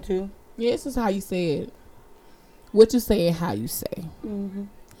if you want to. Yeah, this is how you say it. What you say and how you say. Mm-hmm.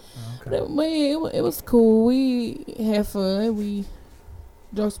 But it was cool. We had fun. We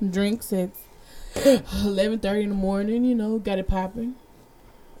drank some drinks at 11:30 in the morning. You know, got it popping.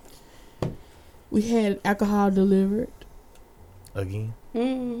 We had alcohol delivered. Again.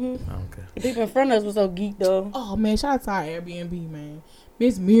 Mm-hmm. Okay. The people in front of us was so geeked though. Oh man, shout out to our Airbnb, man.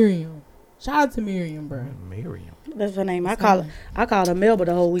 Miss Miriam. Shout out to Miriam, bro. Miriam. That's her name. I called her Melba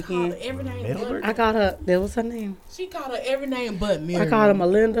the whole weekend. Every name Melba? I called her. That was her name. She called her every name but Miriam. I called her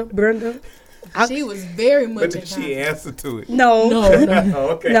Melinda, Brenda. She was very much But in did she contact. answer to it? No. Oh,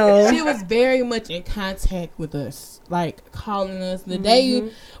 okay. No. She was very much in contact with us, like calling us. The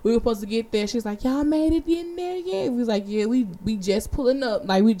day we were supposed to get there, she's like, "Y'all made it in there yet?" We was like, "Yeah, we just pulling up,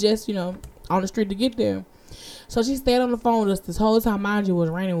 like we just on the street to get there." So she stayed on the phone with us this whole time. Mind you, it was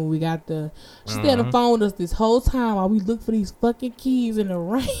raining when we got there. She stayed on the phone with us this whole time while we looked for these fucking keys in the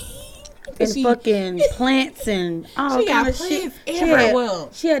rain. And fucking plants and all She kind got of shit. plants everywhere.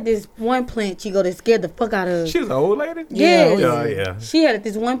 She had this one plant that scared the fuck out of her. She was an old lady? Yes. Yeah. She had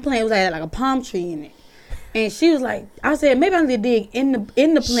this one plant. It was like a palm tree in it. And she was like, I said, maybe I need to dig in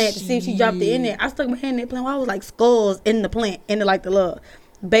the plant to see if she dropped it in there. I stuck my hand in that plant. I was like skulls in the plant, in the like the little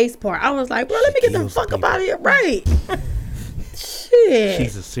base part. I was like, bro, let me get the fuck up out of here. Right. Shit.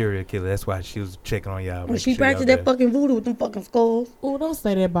 She's a serial killer. That's why she was checking on y'all. When she practiced that fucking voodoo with them fucking skulls. Oh, don't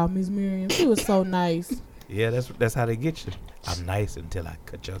say that about Miss Miriam. She was so nice. Yeah, that's how they get you. I'm nice until I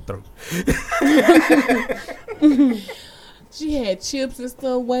cut your throat. She had chips and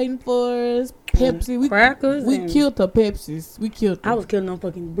stuff waiting for us. Pepsi. Crackers. We killed her Pepsis. We killed her. I was killing them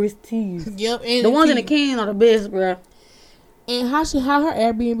fucking brisk teas. Yep. And The ones in the can are the best, bro. And how her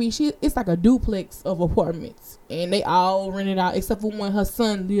Airbnb, it's like a duplex of apartments. And they all rented out except for one. Her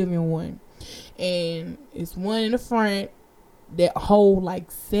son live in one. And it's one in the front that hold like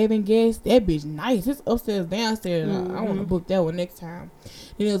 7 guests. That bitch nice. It's upstairs, downstairs. I want to book that one next time.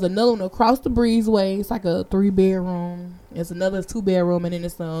 Then there's another one across the breezeway. It's like a 3-bedroom. It's another 2-bedroom, and then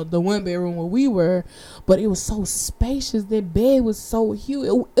it's the 1-bedroom where we were. But it was so spacious. That bed was so huge.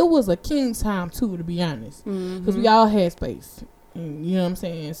 It was a king time too, to be honest, because we all had space. And, you know what I'm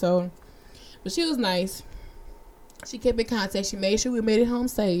saying? So, but she was nice. She kept in contact. She made sure we made it home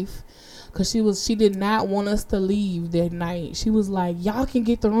safe. Cause she did not want us to leave that night. She was like, "Y'all can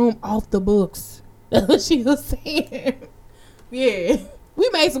get the room off the books." That's what she was saying. Yeah, we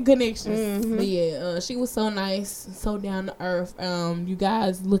made some connections. But yeah, she was so nice, so down to earth. You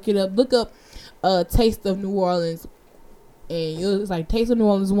guys look it up. Look up, Taste of New Orleans, and it's like Taste of New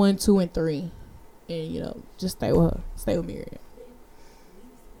Orleans 1, 2, and 3, and just stay with her. Stay with Miriam.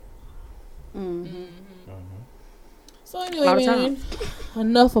 So anyway, man,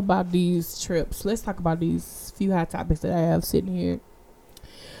 enough about these trips. Let's talk about these few hot topics that I have sitting here.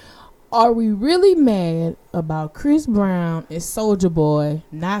 Are we really mad about Chris Brown and Soulja Boy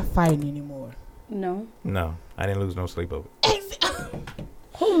not fighting anymore? No. No, I didn't lose no sleep over it.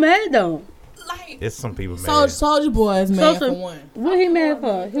 Who mad though? Like, It's some people mad. Soulja Boy is mad for one. What he mad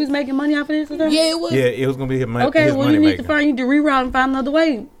for? He was making money off of this or something? Yeah, it was. Yeah, it was gonna be his money. Okay, his well money you need making. to reroute and find another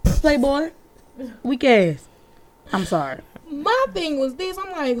way. Playboy. Weak ass. I'm sorry. My thing was this.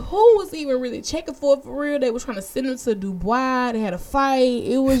 I'm like, who was even really checking for it for real? They were trying to send him to Dubai. They had a fight.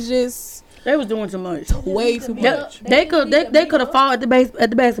 It was just They was doing too much. way too much. They could have fought at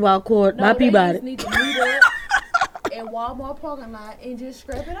the basketball court by Peabody. They just need to meet up at Walmart parking lot and just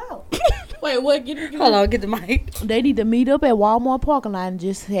scrap it out. Wait, what? Get Hold on, get the mic. They need to meet up at Walmart parking lot and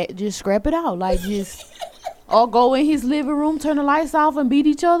just scrap it out. Like just or go in his living room, turn the lights off, and beat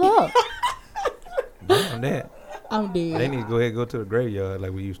each other up. Damn that. I'm dead. They need to go ahead and go to the graveyard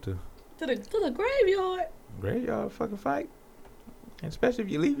like we used to. To the graveyard. Graveyard fucking fight. And especially if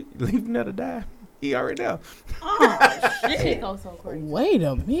you leave him there to die. He already there. Oh shit. Go so crazy. Wait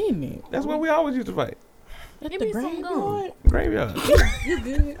a minute. That's what we always used to fight. At Give the me some graveyard? Graveyard. You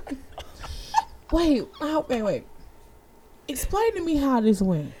good? Wait. Explain to me how this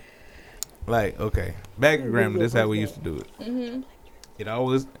went. Like, okay. Back in Grambling, this is how we used to do it. Mm-hmm. It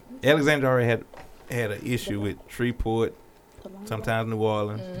always, Alexandria already had an issue with Shreveport, sometimes New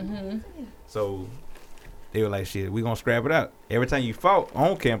Orleans. Mm-hmm. So they were like, shit, we gonna scrap it out. Every time you fought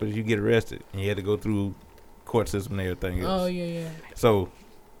on campus, you get arrested. And you had to go through court system and everything else. Oh, yeah. So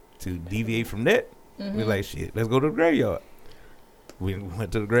to deviate from that, we like, shit, let's go to the graveyard. We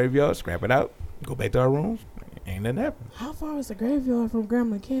went to the graveyard, scrap it out, go back to our rooms. Ain't nothing happened. How far is the graveyard from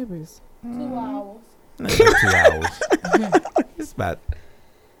Grambling campus? 2 hours. Not even 2 hours. It's about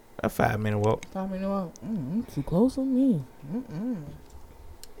a 5-minute walk. 5 minute walk. Too close for me.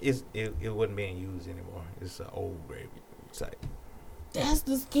 It wasn't being used anymore. It's an old grave site. That's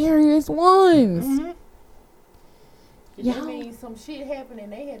the scariest ones. Yeah. That means some shit happened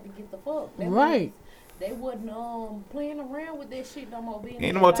and they had to get the fuck. That Right. means they wasn't playing around with that shit no more. Being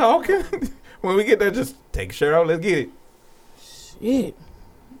Ain't no more talking. When we get there, just take a shirt off. Let's get it. Shit.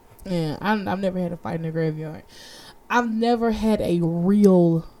 Yeah, I've never had a fight in the graveyard. I've never had a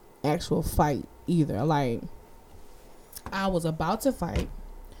real, actual fight either. Like, I was about to fight,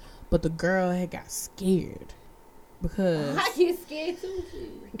 but the girl had got scared because I get scared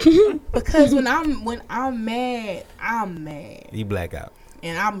too. because when I'm mad, I'm mad You black out.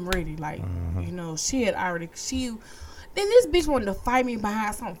 and I'm ready. Like, you know, Then this bitch wanted to fight me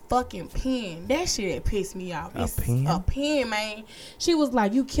behind some fucking pen. That shit had pissed me off. A pen? A pen, man. She was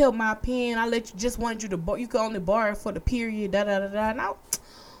like, "You killed my pen. Just wanted you to you could only borrow it for the period." Da da da da. Now,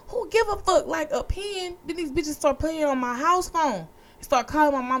 who give a fuck? Like a pen? Then these bitches start playing on my house phone. They start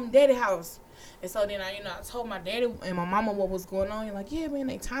calling my mom and daddy house. And so then I told my daddy and my mama what was going on. You're like, yeah, man,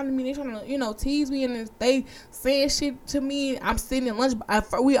 they taunting me. They trying to, tease me. And they saying shit to me. I'm sitting in lunch.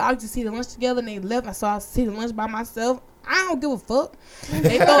 We all just sit in lunch together and they left. I saw I sit in lunch by myself. I don't give a fuck.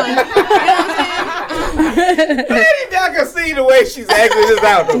 They throwing, you know what I'm saying? Y'all can see the way she's acting this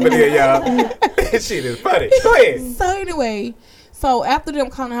out over there, y'all. This shit is funny. Go ahead. So anyway, after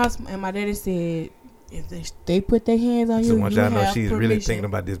them calling the house, and my daddy said, if they put their hands on So you, once you y'all know have she's permission. really thinking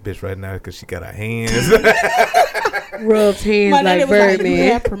about this bitch right now because she got her hands. Rubs hands My daddy like was like, you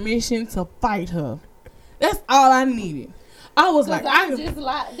Birdman. have permission to fight her. That's all I needed. I was like, I just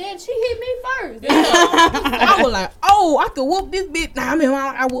like, then she hit me first. I was like, oh, I could whoop this bitch. Nah,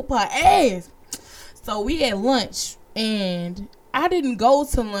 I whoop her ass. So we had lunch, and I didn't go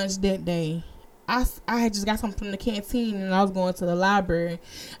to lunch that day. I had just got something from the canteen, and I was going to the library.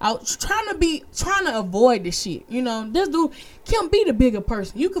 I was trying to avoid the shit. This dude, Kim, be the bigger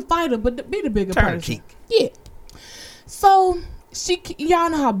person. You can fight her, but be the bigger Turn person. the cheek. Yeah. So y'all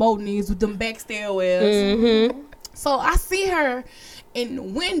know how Bolton is with them back stairwells. Mm-hmm. So I see her in the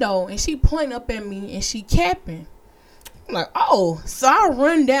window, and she pointing up at me, and she capping. I'm like, oh. So I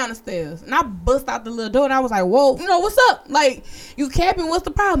run down the stairs, and I bust out the little door, and I was like, whoa, what's up? Like, you capping, what's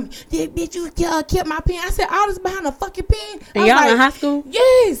the problem? Yeah, bitch, you kept my pen. I said, all this behind a fucking pen? And y'all in high school?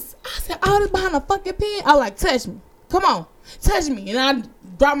 Yes. I said, all this behind a fucking pen? I was like, touch me. Come on. Touch me. And I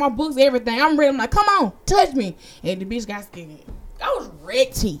dropped my books, everything. I'm ready. I'm like, come on. Touch me. And the bitch got scared. I was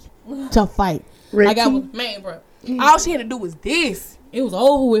ready to fight. Like, I was, man, bro. All she had to do was this. It was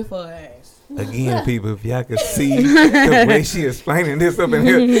over with for her ass. Again, people, if y'all could see the way she explaining this up in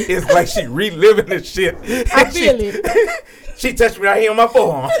here, it's like she reliving the shit. I feel it. She touched me right here on my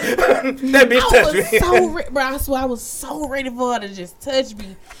forearm. That bitch touched me. Bro, I swear I was so ready for her to just touch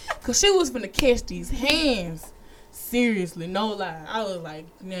me. Because she was finna catch these hands. Seriously, no lie. I was like,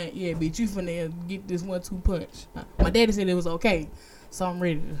 nah, yeah, bitch, you finna get this 1-2 punch. My daddy said it was okay. So I'm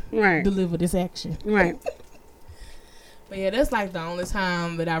ready to deliver this action. Right. But yeah, that's like the only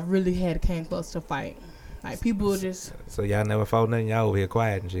time that I really came close to fight. Like, people just... So y'all never fought nothing? Y'all over here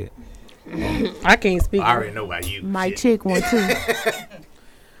quiet and shit? I can't speak. I already know about you. Might check one too.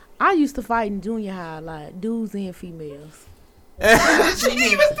 I used to fight in junior high, like dudes and females.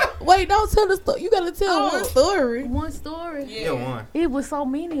 Wait, don't tell the story. You gotta tell one story. One story. Yeah, one. It was so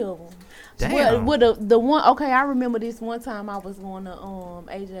many of them. Damn. Well, the one. Okay, I remember this one time I was going to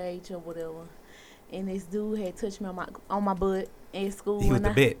AJH or whatever, and this dude had touched me on my butt at school. He was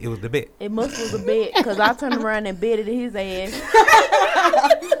the bet. It was the bet. It must was a bet because I turned around and betted his ass.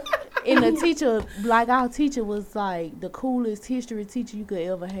 And the teacher, like our teacher, was like the coolest history teacher you could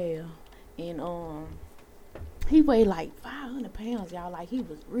ever have, and he weighed like 500 pounds, y'all. Like, he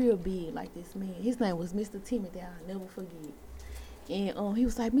was real big, like this man. His name was Mr. Timothy. I'll never forget. And he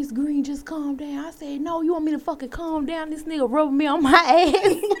was like, Miss Green, just calm down. I said, no, you want me to fucking calm down? This nigga rubbing me on my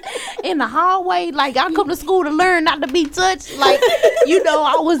ass in the hallway. Like, I come to school to learn not to be touched. Like,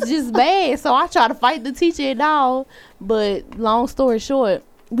 I was just bad. So I tried to fight the teacher and all. But long story short,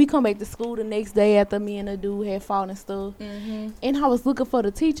 we come back to school the next day after me and the dude had fought and stuff. Mm-hmm. And I was looking for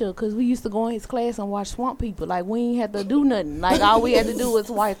the teacher because we used to go in his class and watch Swamp People. Like, we ain't had to do nothing. Like, all we had to do was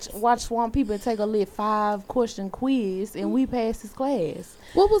watch Swamp People and take a lit 5-question quiz, and we passed his class.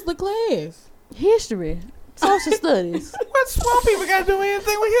 What was the class? History. Social studies. What Swamp People got to do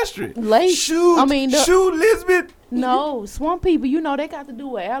anything with history? Late. Shoot, Elizabeth. No, Swamp People, they got to do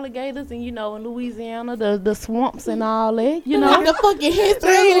with alligators and, in Louisiana, the swamps and all that, Like the fucking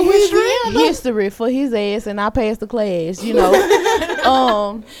history of Louisiana. History for his ass, and I passed the class, That's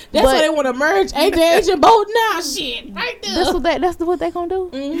why they want to merge AJH and Bolton now. Shit, right there. That's what they gonna do?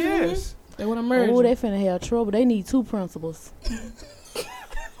 Mm-hmm. Yes. They want to merge. Oh, they finna have trouble. They need 2 principals.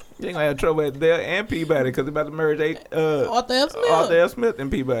 You ain't gonna have trouble at Dale and Peabody because they're about to merge Arthur F. Smith. Arthur F. Smith and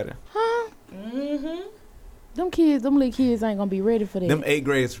Peabody. Huh? Mm-hmm. Them little kids ain't gonna be ready for that. Them 8th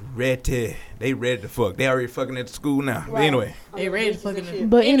graders ready. They ready to fuck. They already fucking at the school now. Right. But anyway. They ready to fucking.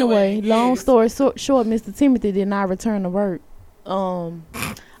 But anyway, long story short, Mr. Timothy did not return to work.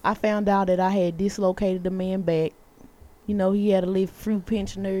 I found out that I had dislocated the man back. You know, he had to lift fruit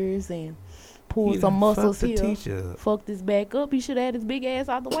pensioners and pull some muscles the here. teacher. Fucked his back up. He should have had his big ass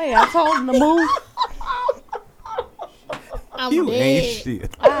out the way. I told him to move. I'm You dead. ain't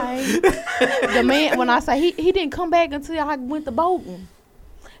shit. The man, when I say he didn't come back until I went to Bolton.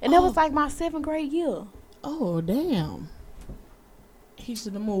 And that was like my 7th grade year. Oh, damn. He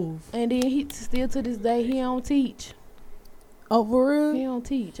should have moved. And then he still to this day, he don't teach. Oh, for He real? don't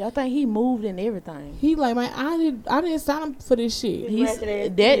teach. I think he moved and everything. He like, man, I didn't sign him for this shit. He's,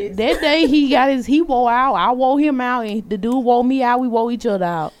 that day he wore out. I wore him out, and the dude wore me out. We wore each other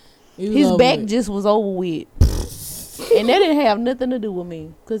out. It was His over back with. just was over with. And that didn't have nothing to do with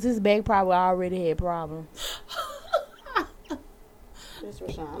me, because his back probably already had problems. That's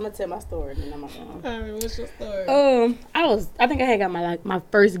Rashawn. I'm gonna tell my story, then I'm gonna. I mean, what's your story? I think I had got my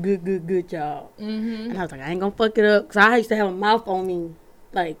first good job, and I was like, I ain't gonna fuck it up, cause I used to have a mouth on me,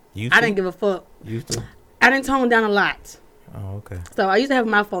 like Used I to? didn't give a fuck. Used to? I didn't tone down a lot, Oh, okay. so I used to have a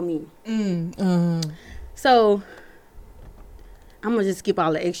mouth on me. So I'm gonna just skip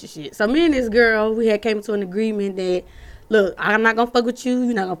all the extra shit. So me and this girl, we had came to an agreement that, look, I'm not gonna fuck with you.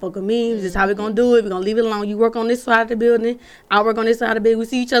 You're not gonna fuck with me. This is how we gonna do it. We're gonna leave it alone. You work on this side of the building. I work on this side of the building. We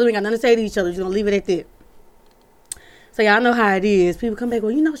see each other. We ain't got nothing to say to each other. We're just gonna leave it at that. So y'all know how it is. People come back,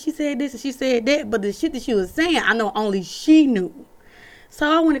 well, you know, she said this and she said that, but the shit that she was saying, I know only she knew. So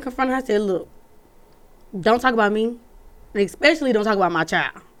I went to confront her. I said, look, don't talk about me. And especially don't talk about my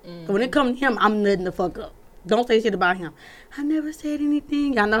child. 'Cause when it comes to him, I'm nothing to fuck up. Don't say shit about him. I never said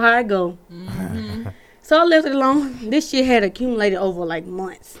anything. Y'all know how it go. So I left it alone. This shit had accumulated over like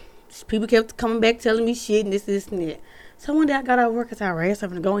months. People kept coming back telling me shit and this and that. So one day I got out of work. I said, all right, so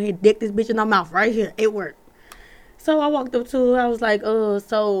I'm gonna go ahead and dick this bitch in my mouth right here at work. So I walked up to her. I was like,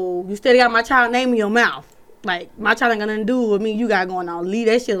 so you still got my child name in your mouth. Like, my child ain't got nothing to do with me. You got going on. Leave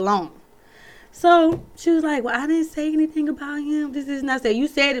that shit alone. So she was like, well, I didn't say anything about him. This is not. I said, you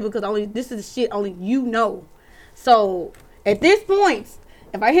said it because this is shit only you know. So at this point,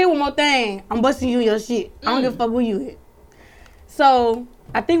 if I hear one more thing, I'm busting you in your shit. I don't give a fuck who you hit. So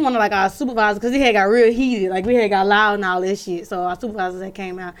I think one of like our supervisors, because it had got real heated, like we had got loud and all that shit. So our supervisors that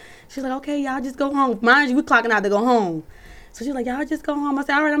came out, she's like, okay, y'all just go home. Mind you, we clocking out to go home. So she's like, y'all just go home. I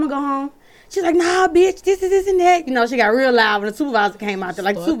said, all right, I'm gonna go home. She's like, nah, bitch, this and that. You know, she got real loud when the supervisor came out there.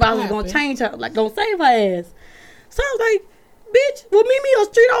 Like, the supervisor was gonna change her, like, gonna save her ass. So I was like, bitch, well, meet me on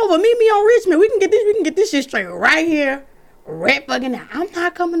street over. Meet me on Richmond. We can get this shit straight right here. Right fucking now. I'm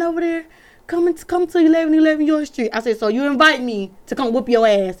not coming over there. Come to 1111 York Street. I said, so you invite me to come whoop your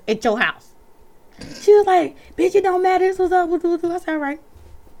ass at your house. She was like, bitch, it don't matter. This was up. I said, all right.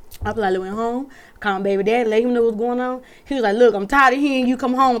 I politely went home, called my baby dad, let him know what's going on. He was like, look, I'm tired of hearing you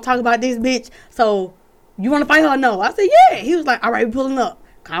come home and talk about this bitch. So you want to fight her or no? I said, yeah. He was like, all right, we pulling up.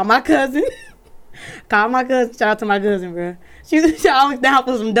 Call my cousin. Shout out to my cousin, bro. She always down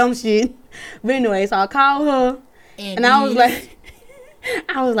for some dumb shit. But anyway, so I called her. And I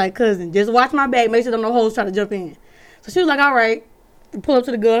was like, cousin, just watch my back. Make sure there no hoes try to jump in. So she was like, all right. We pull up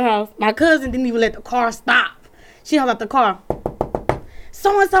to the girl house. My cousin didn't even let the car stop. She held out the car.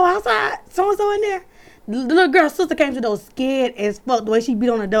 So-and-so outside. So-and-so in there. The little girl's sister came to the door scared as fuck. The way she beat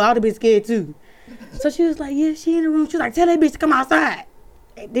on the door, I would have been scared too. So she was like, yeah, she in the room. She was like, tell that bitch to come outside.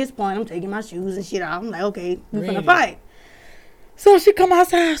 At this point, I'm taking my shoes and shit off. I'm like, okay, we finna fight. So she come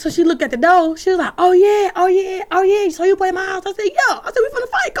outside. So she looked at the door. She was like, oh yeah. So you play in my house? I said, yeah. I said, we finna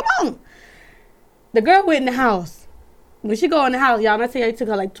fight. Come on. The girl went in the house. When she go in the house, y'all, I tell you, it took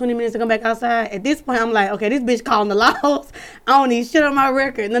her like 20 minutes to come back outside. At this point, I'm like, okay, this bitch calling the laws. I don't need shit on my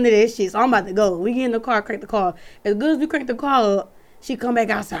record, none of that shit. So I'm about to go. We get in the car, crank the car. As good as we crank the car up, she come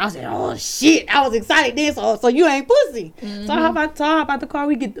back outside. I said, oh shit. I was excited then, so you ain't pussy. So I hop out the car.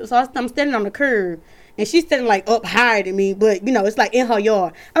 I'm standing on the curb. And she's standing like up higher than me, but you know, it's like in her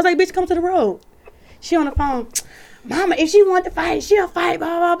yard. I was like, bitch, come to the road. She on the phone. Mama, if she want to fight, she'll fight,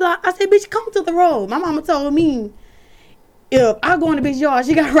 blah, blah, blah. I said, bitch, come to the road. My mama told me, if I go in the bitch yard,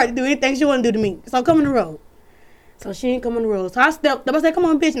 she got a right to do anything she want to do to me. So come in the road. So she ain't come on the road. So I stepped up. I said, come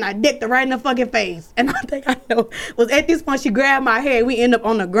on, bitch. And I decked her right in the fucking face. And I think I know was at this point, she grabbed my hair. We end up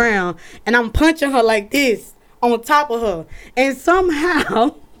on the ground. And I'm punching her like this on top of her. And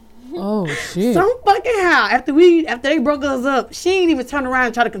somehow, oh shit, some fucking how, after they broke us up, she ain't even turn around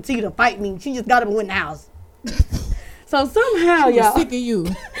and try to continue to fight me. She just got up and went in the house. So somehow, y'all. Sick of you.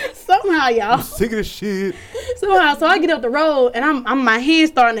 Somehow, y'all. Sick of the shit. Somehow, so I get up the road and I'm my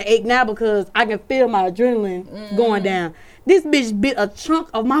hands starting to ache now because I can feel my adrenaline going down. This bitch bit a chunk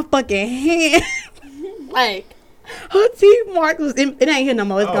of my fucking hand. Like, Her teeth mark was it ain't here no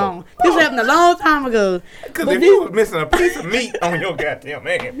more. It's gone. This happened a long time ago. Because But if this- you was missing a piece of meat on your goddamn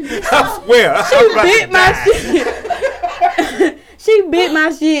hand, I swear. She bit my shit. She bit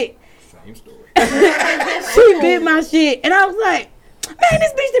my shit. Same story. She bit my shit. And I was like, man,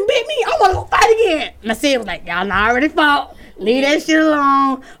 this bitch done bit me. I want to go fight again. My sis was like, y'all not already fought. Leave that shit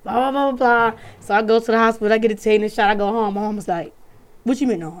alone. Blah, blah, blah, blah. So I go to the hospital. I get a tetanus shot. I go home. My mom was like, what you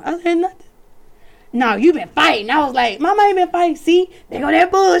been on? I said, nothing. No, you been fighting. I was like, Mama ain't been fighting. See, they go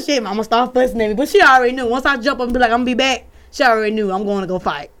that bullshit. Mama start fussing at me. But she already knew. Once I jump up and be like, I'm going to be back, she already knew I'm going to go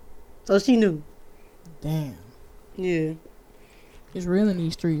fight. So she knew. Damn. Yeah. It's real in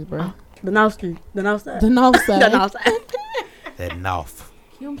these streets, bro. The north street. The north side. The north side. The north side. That knife.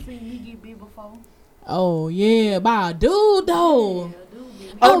 Kim seen me get bit before. Oh, yeah. By a dude, though.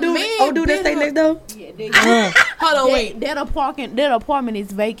 Dude, that stay next door? Yeah, they, Hold on, wait. that apartment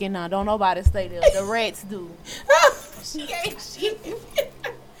is vacant now. Don't nobody stay there. The rats do. She ain't shit.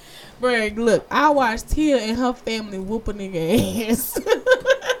 Bruh, look, I watched Tia and her family whoop a nigga ass.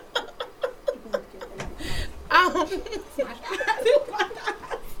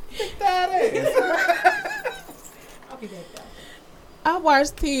 I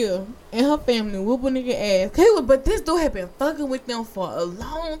watched Tia and her family whoop a nigga ass. But this dude had been fucking with them for a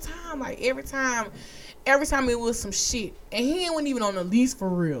long time. Like every time it was some shit. And he wasn't even on the lease for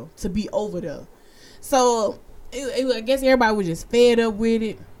real to be over there. So I guess everybody was just fed up with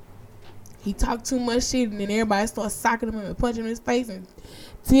it. He talked too much shit, and then everybody started socking him and punching him in his face. And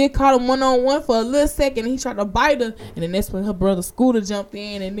Tia caught him one-on-one for a little second, and he tried to bite her. And then that's when her brother Scooter jumped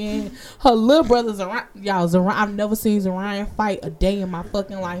in, and then her little brother Zariah. I've never seen Zariah fight a day in my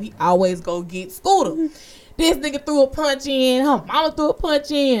fucking life. He always go get Scooter. This nigga threw a punch in. Her mama threw a punch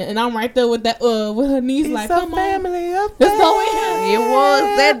in, and I'm right there with that with her niece like, come on, let's go in. It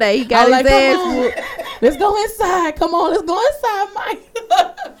was that day. He got I'm his like, ass come on. whooped. Let's go inside. Come on, let's go inside, Mike.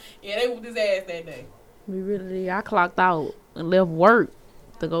 Yeah, they whooped his ass that day. We really did. I clocked out and left work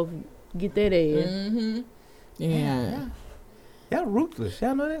to go get that ass. Mm-hmm. Yeah. Y'all ruthless.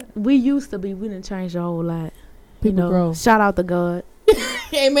 Y'all know that? We used to be. We didn't change a whole lot. People grow. Shout out to God.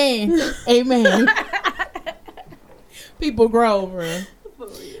 Amen. Amen. People grow, bro.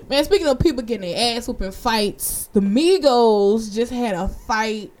 Man, speaking of people getting their ass whooping fights, the Migos just had a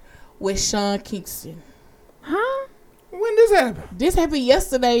fight with Sean Kingston. Huh? When this happened? This happened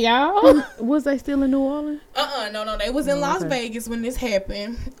yesterday, y'all. Was they still in New Orleans? No, they was in Las Vegas when this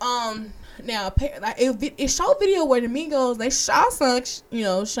happened. Now it showed video where the Migos they shot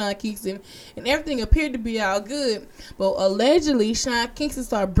Sean Kingston, and everything appeared to be all good, but allegedly Sean Kingston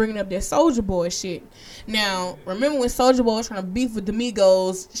started bringing up that Soulja Boy shit. Now remember when Soulja Boy was trying to beef with the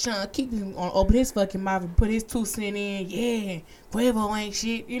Migos, Sean Kingston opened his fucking mouth and put his 2 cents in. Yeah, Quavo ain't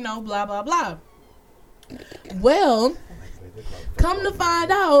shit, blah blah blah. Well, come to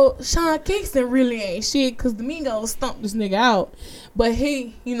find out, Sean Kingston really ain't shit because the Migos stumped this nigga out. But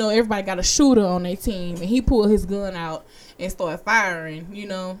he, everybody got a shooter on their team, and he pulled his gun out and started firing,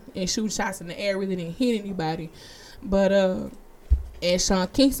 and shooting shots in the air. Really didn't hit anybody. But, and Sean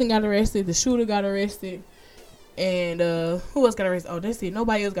Kingston got arrested, the shooter got arrested, and who else got arrested? Oh, that's it.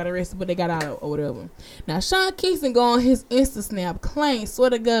 Nobody else got arrested, but they got out or whatever. Now, Sean Kingston go on his Insta Snap, claim,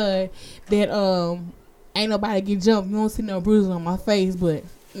 swear to God, that, ain't nobody get jumped. You don't see no bruises on my face, but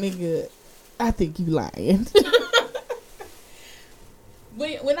nigga, I think you lying.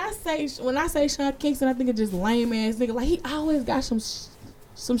 when I say Sean Kingston, I think it's just lame ass nigga. Like he always got some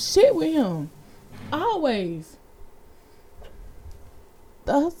shit with him. Always.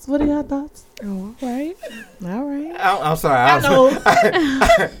 Thoughts? What are your thoughts? Oh, all right. I'm sorry. I know.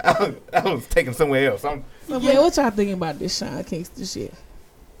 I was taken somewhere else. Man, what y'all thinking about this Sean Kingston shit?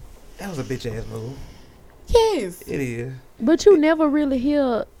 That was a bitch ass move. Yes. It is. But you never really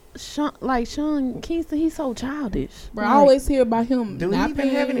hear Sean Kingston. He's so childish. Bro, I always hear about him. Do we not even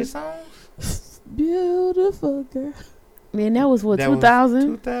have any paying. songs? Beautiful girl. Man, that was what, That was 2000?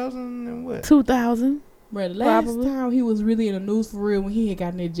 2000 and what? 2000. Bro, the last Probably. time he was really in the news for real when he had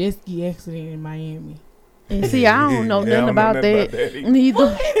gotten that jet ski accident in Miami. And see, I don't know Yeah, I nothing don't know about nothing that. about that either.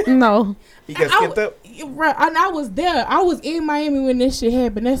 Neither. No. He got skipped up. Right, and I was there. I was in Miami when this shit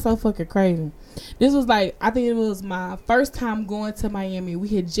happened. That's so fucking crazy. This was like, I think it was my first time going to Miami. We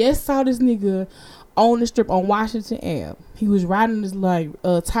had just saw this nigga on the strip on Washington Ave. He was riding this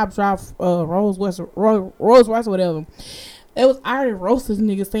top drop Rolls Royce or whatever. It was already roasted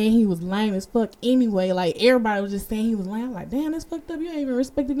nigga saying he was lame as fuck anyway. Like everybody was just saying he was lame. I'm like, damn, that's fucked up. You ain't even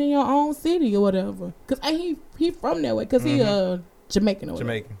respected in your own city or whatever. Cause he from that way. Cause he Jamaican or whatever.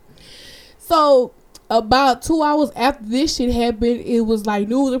 Jamaican. So about 2 hours after this shit happened, it was like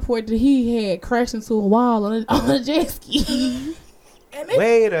news report that he had crashed into a wall on a jet ski. And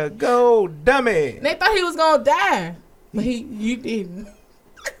Way to go, dummy. they thought he was gonna die, but he didn't.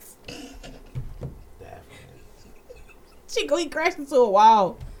 He crashed into a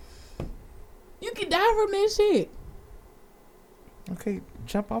wall. You can die from that shit. Okay,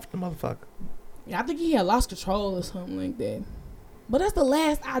 jump off the motherfucker. Yeah, I think he had lost control or something like that. But that's the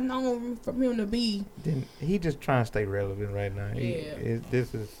last I know from him to be. Then he just trying to stay relevant right now.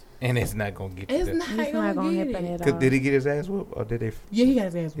 This is, and it's not gonna get. It's to that. not It's not gonna gonna get happen it. at all. Did he get his ass whooped or did they? Yeah, he got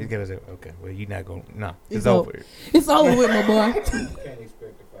his ass He whooped. got his ass. Okay, well you not gonna. No, It's it's over. It's over with, my boy. You can't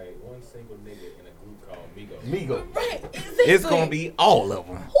expect to fight one single nigga in a group called Migos. Migo. Right, exactly. It's gonna be all of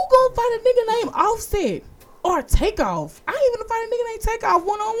them. Who gonna fight a nigga named Offset or Takeoff? I ain't even fight a nigga named Takeoff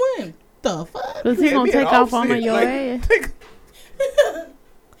 1-on-1. The fuck? Cause he Yeah, gonna be take an off on Offset, your like, ass.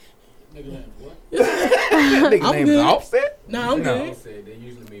 Nigga named what? Nigga I'm name's good. Offset. No, I'm No. good. Said they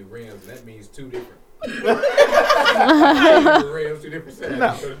usually mean rims, and that means two different. Rims, two different sides.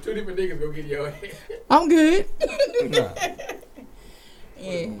 No. So the two different niggas go get your ass. I'm good. No.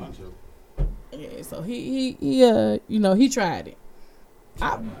 Yeah. Macho. Yeah, so he he tried it.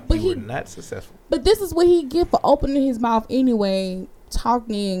 But You he were not successful. But this is what he get for opening his mouth anyway,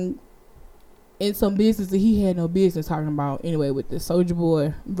 talking in some business that he had no business talking about anyway with the Soulja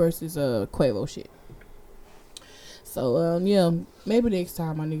Boy versus Quavo shit. So yeah, maybe next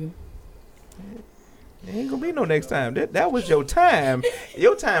time, my nigga. There ain't gonna be no next time. That was your time.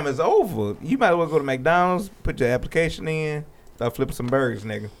 Your time is over. You might as well go to McDonald's, put your application in, start flipping some burgers,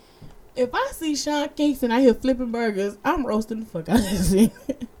 nigga. If I see Sean Kingston out here flipping burgers, I'm roasting the fuck out of this shit.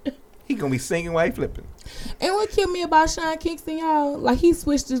 He gonna be singing while he flipping. And what killed me about Sean Kingston, y'all, like he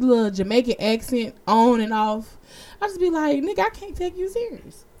switched his little Jamaican accent on and off. I just be like, nigga, I can't take you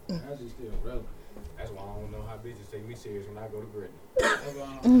serious. That's just still relevant. That's why I don't know how bitches take me serious when I go to Britain. That's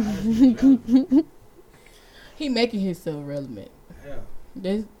why I don't relevant. He making himself relevant. Yeah.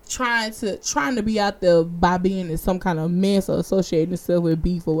 They're trying to be out there by being in some kind of mess or associating himself with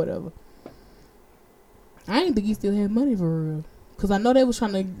beef or whatever. I didn't think he still had money for real. Cause I know they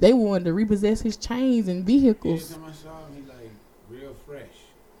wanted to repossess his chains and vehicles. Every time I saw him, he like real fresh.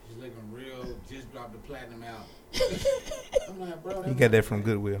 He's looking real. Just dropped the platinum out. I'm like, bro, He got that from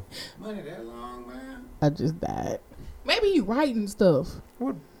Goodwill. money that long, man. I just died. Maybe he writing stuff.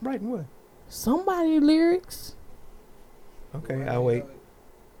 What? Writing what? Somebody lyrics. Okay, I'll wait.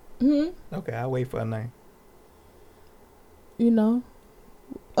 Okay, I'll wait for a name. You know.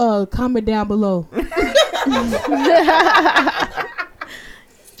 Comment down below.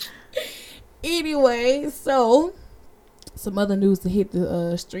 Anyway, so some other news to hit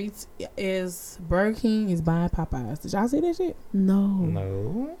the streets is Burger King is buying Popeyes. Did y'all see that shit? No.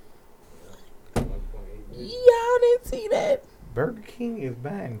 No. 1.8 million. Y'all didn't see that. Burger King is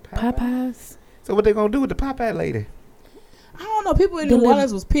buying Popeye. Popeyes. So what they gonna do with the Popeye lady? I don't know. People in New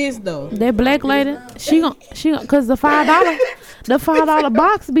Orleans was pissed though. That black lady, she gon' cause the $5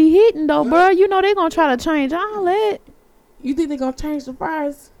 box be hitting though, bro. You know they gonna try to change all that. You think they gonna change the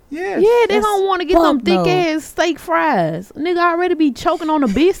fries? Yes. Yeah, they That's gonna want to get them fuck thick no. ass steak fries. Nigga already be choking on a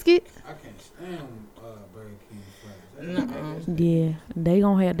biscuit. I can't stand Burger King fries. Nuh-uh. Yeah, they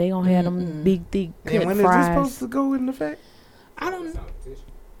gonna have them big thick And cut when is this fries. supposed to go into effect? I don't know.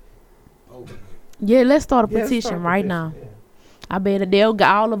 Oh, Yeah, let's start a Yeah, petition start a right petition, now. yeah. I bet they'll get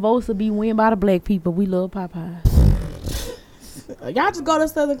all the votes will be win by the black people. We love Popeyes. Y'all just go to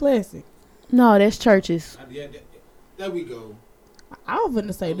Southern Classic. No, that's churches. yeah, there we go. I was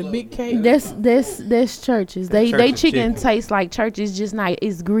gonna say the big cake. That's churches. They Church's chicken chicken. tastes like churches, just not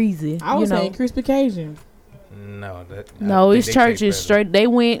it's greasy. I You was know. saying crispy Cajun. No, No, it's churches straight. They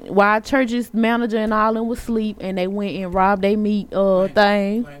went while churches manager and all them was asleep, and they went and robbed they meat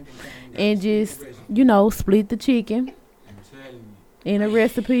thing and just split the chicken I'm telling you. in a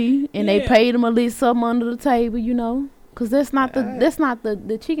recipe, and they Yeah. paid them a little something under the table, cause that's not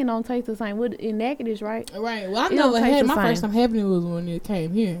the chicken don't taste the same. What in Natchitoches, right? Right. Well, I It don't never taste had the my first same. time having it was when it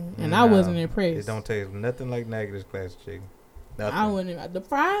came here, and I wasn't impressed. It don't taste nothing like Natchitoches classic chicken. Nothing. I wasn't. The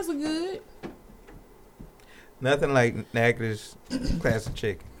fries are good. Nothing like Natchitoches classic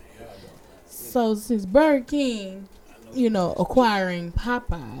chicken. So since Burger King, acquiring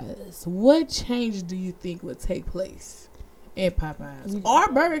Popeyes, what changes do you think would take place at Popeyes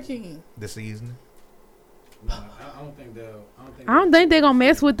or Burger King? The seasoning. No, I don't think they'll. I don't think they're gonna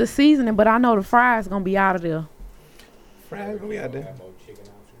mess with the seasoning, but I know the fries gonna be out of there. Fries gonna be out there. Have more chicken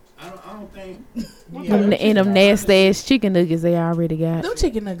options. I don't think. Yeah. And them nasty ass chicken nuggets they already got. Them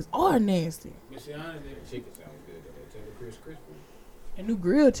chicken nuggets are nasty. But see, honestly, the chicken sounds good. They tell the Chris Crispy. A new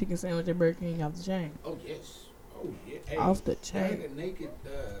grilled chicken sandwich at Burger King off the chain. Oh yes. Oh yeah. Hey, Off the I had chain. a naked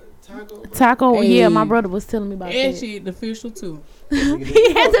taco. Bro. Taco, Hey. yeah, my brother was telling me about And that. shit, the official too.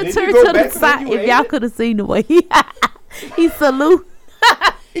 He had to turn to the side. If y'all could have seen the way he salute.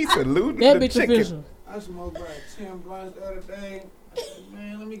 He saluted That the bitch chicken. official. I smoked about 10 blunts the other day. I said,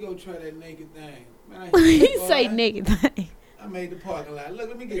 man, let me go try that naked thing. Man, He say naked thing. I made the parking lot. Look,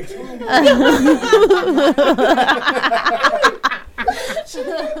 let me get 2 more.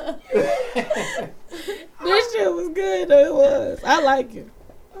 This shit was good though. It was. I like it.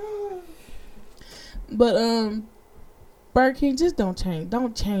 But Burger King, just don't change.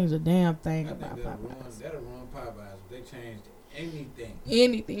 Don't change a damn thing I think about Popeyes. that'll ruin Popeyes if they changed anything.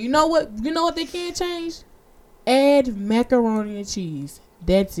 Anything. You know what? You know what they can't change? Add macaroni and cheese.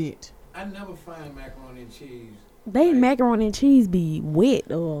 That's it. I never find macaroni and cheese. They macaroni and cheese be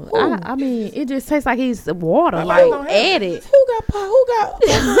wet or I mean it just tastes like it's water. I Like don't have add it. Who got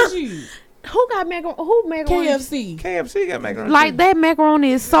macaroni and cheese? Who got macaroni? Who macaroni? KFC. KFC got macaroni. Like that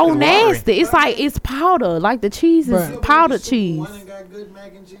macaroni is so It's watery. nasty. It's like it's powder. Like the cheese is Bruh. powdered cheese. One that got good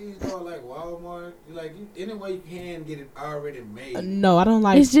mac and cheese, though, like Walmart. Like, any way you can get it already made. No, I don't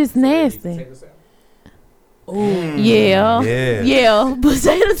like. It's just nasty. Potato salad. Ooh. Yeah. Yeah. Yeah.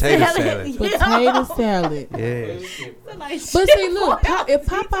 Potato Potato salad. salad. Potato salad. Yeah. But see, look, if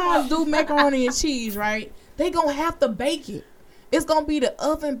Popeyes do macaroni and cheese, right, they gonna have to bake it. It's gonna be the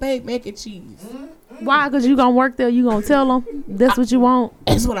oven baked mac and cheese. Why? Cause you gonna work there. You gonna tell them that's what you want.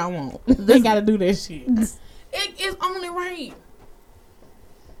 That's what I want. They gotta do that shit. It's only right.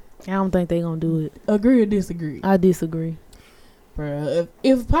 I don't think they gonna do it. Agree or disagree, I disagree. bruh.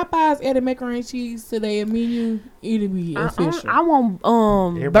 If Popeyes added macaroni and cheese to their menu, it'll be official. I want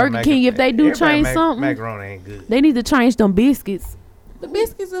Everybody Burger making- King if they do everybody change make- something. Macaroni ain't good. They need to change them biscuits. The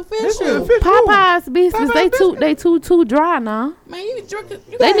biscuits This official. is official. Popeyes biscuits, Popeyes they too dry now. Man, you drink it.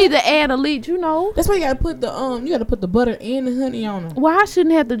 You They gotta- need to add a leech, you know. That's why you gotta put the you gotta put the butter and the honey on them. Well, I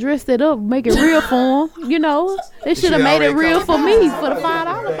shouldn't have to dress that up, make it real for them. You know, they should have should made it already real come for me for the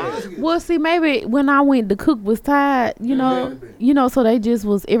 $5. Well, see, maybe when I went, the cook was tired. You know, so they just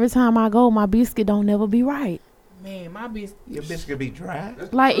was every time I go, my biscuit don't never be right. Man, my biscuit. Your biscuit be dry.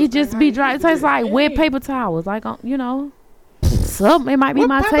 Like it just be dry. It tastes like wet paper towels. Like you know, something. It might be What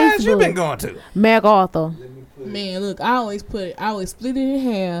my Popeyes taste you been bud. going to? MacArthur. Man, look, I always split it in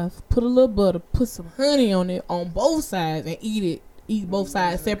half, put a little butter, put some honey on it on both sides, and eat both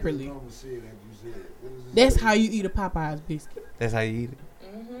sides separately. That's how you eat a Popeyes biscuit. That's how you eat it.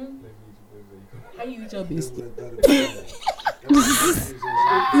 How you eat your biscuit?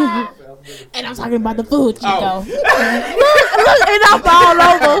 And I'm talking about the food, Chico. Oh. Look, and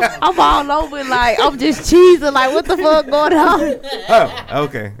I'm all over. Like I'm just cheesing. Like what the fuck going on? Oh,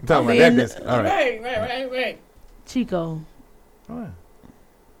 okay. I'm talking about that biscuit. All right. Right. Chico. All right.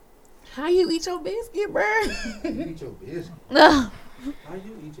 How you eat your biscuit, bruh? You eat your biscuit. Ugh. How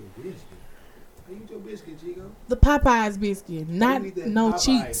you eat your biscuit? How you eat your biscuit, Chico? The Popeyes biscuit, not You eat that no Popeyes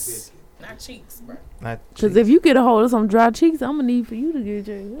cheeks. biscuit. Not cheeks, bruh. Not Cause if you get a hold of some dry cheeks, I'm gonna need for you to get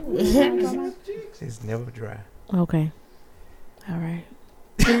your. it's never dry. Okay. All right.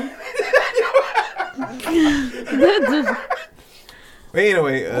 But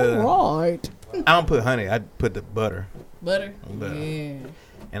anyway, Alright. I don't put honey. I put the butter, Butter? Butter. Yeah.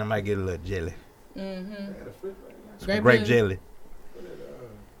 and I might get a little jelly, Grape grape jelly. jelly.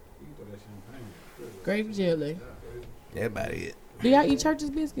 Grape jelly. That's about it. Do y'all eat Church's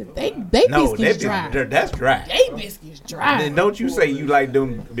biscuits? They No, biscuits that dry. that's dry. They biscuits dry. Then don't you say you like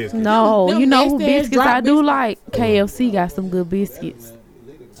them biscuits? No, Them you know who nasty ass biscuits dry I do biscuits. like? KFC got some good biscuits.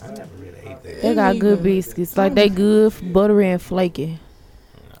 I never really ate that. They got good biscuits. Like they good, buttery and flaky.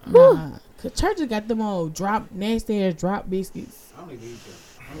 Nah. Cause Church's got them old nasty ass drop biscuits. I don't even eat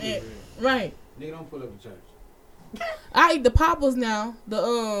that. Right. Nigga, don't pull up the church. I eat the poppers now.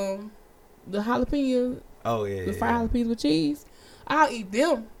 The jalapeno, Oh yeah. the fried jalapenos with cheese. I'll eat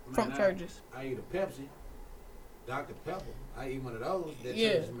them from Man, Church's. I eat a Pepsi, Dr. Pepper. I eat one of those that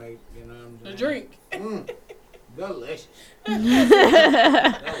Yeah. churches make. You know what I'm The saying? drink. Delicious. Delicious.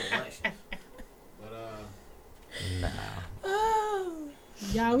 But Oh.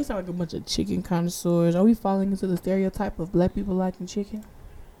 Y'all, we sound like a bunch of chicken connoisseurs. Are we falling into the stereotype of black people liking chicken?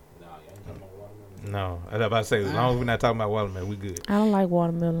 nah, you ain't talking about watermelon. No, I was about to say as long as we're not talking about watermelon, we good. I don't like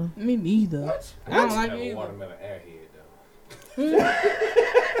watermelon. Me neither. What? I don't like Have it a either. watermelon airhead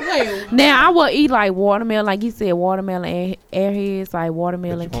Wait, Now I will eat like watermelon, like you said, watermelon airheads, like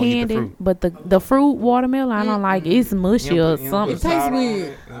watermelon But you won't eat the candy. frute. But the fruit watermelon, I don't like. It's mushy or something. It tastes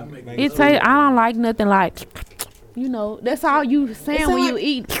weird. It taste. I don't like nothing like. You know, that's all you saying sound when like- you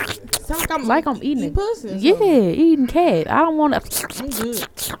eat. sound sound Like I'm eating it. pussy. or Yeah, something. eating cat. I don't want to. I'm good.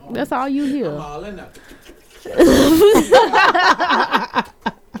 That's all you I'm hear. all in there.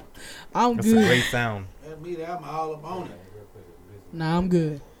 I'm That's a good. great sound. That's me there. I'm all up on it. Nah, I'm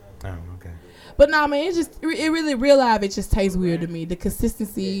good. Oh, okay. But nah, man, it really real life. It just tastes weird to me. The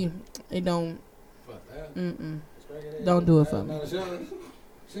consistency, it don't. Fuck that. Don't do it for me.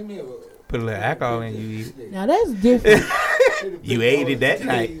 Send me a. Put a little alcohol in you. Eat. Now that's different. You ate it that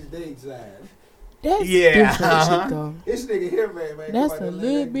night. That's Yeah, different uh-huh. shit though. This nigga here, man. That's a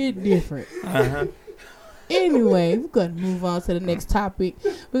little bit different. Uh-huh. Anyway, we're gonna move on to the next topic.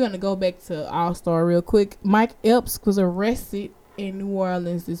 We're gonna go back to All Star real quick. Mike Epps was arrested in New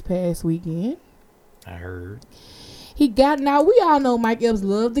Orleans this past weekend. I heard. Now we all know Mike Epps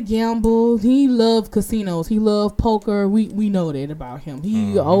loved to gamble. He loved casinos. He loved poker. We know that about him.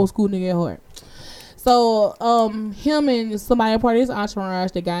 He an old school nigga at heart. So him and somebody part of his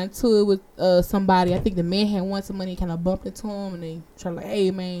entourage, they got into it with somebody. I think the man had won some money, kind of bumped into him, and they tried like,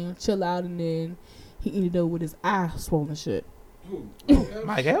 hey man, chill out, and then he ended up with his eye swollen shut.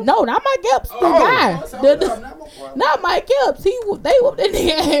 Mike Epps? No, not Mike Epps, the guy. Not Mike Epps. They whooped their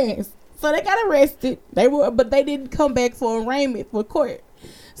nigga ass. So they got arrested. But they didn't come back for arraignment for court.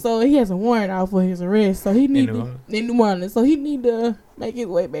 So he has a warrant out for his arrest. So he need in New Orleans. So he need to make his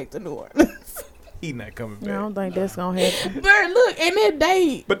way back to New Orleans. He not coming back. I don't think that's gonna happen. But look, and that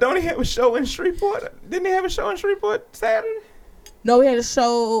day, But don't he have a show in Shreveport? Didn't he have a show in Shreveport Saturday? no, we had a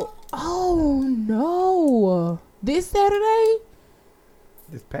show. Oh no, this Saturday?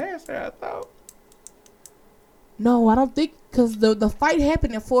 This past Saturday, I thought. No, I don't think, because the fight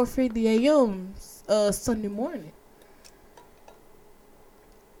happened at 4:50 a.m. Sunday morning.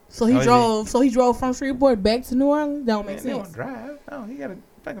 So he drove. So he drove from Shreveport back to New Orleans. That don't make Man, they sense. don't drive. No, he got a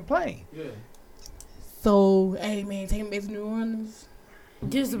fucking plane. Yeah. So hey man, take him back to New Orleans.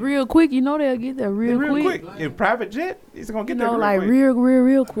 Just real quick, you know they'll get there real quick. Your private jet, he's gonna You get know, there like real quick.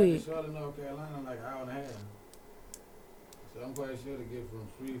 real I got quick. to Charlotte, North Carolina, like an hour and a half. So I'm quite sure to get from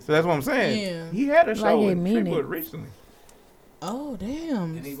Shreveport. So that's what I'm saying. Yeah. He had a Like show a in minute. Shreveport recently. Oh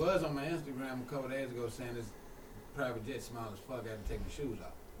damn. And he was on my Instagram a couple days ago saying this private jet small as fuck. I had to take my shoes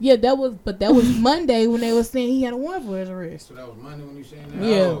off. Yeah, that was Monday when they were saying he had a warrant for his arrest. So that was Monday when you saying that?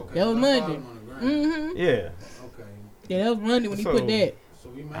 Yeah, Oh, okay. that was I Monday. followed him on the ground. Mm-hmm. Yeah. Okay. Yeah, that was Monday when he So- put that. So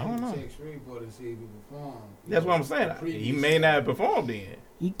we I might don't have know. to check Shreveport and see if he performed. That's what I'm saying. He may not have performed then.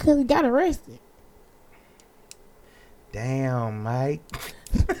 He could have got arrested. Damn, Mike.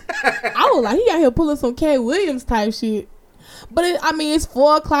 I was like, he out here pulling some K Williams type shit. But it's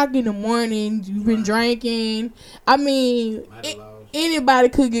 4:00 in the morning. You've been drinking. I mean, Might have lost. anybody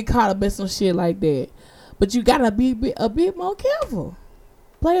could get caught up in some shit like that. But you gotta be a bit more careful.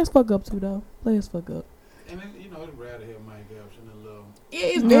 Players fuck up too, though. Players fuck up. And it, it's rare to hear Mike Epps in a little. Yeah,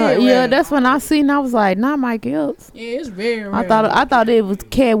 it's very Yeah, rare. that's when I seen. I was like, not Mike Epps. Yeah, it's very rare. I thought it was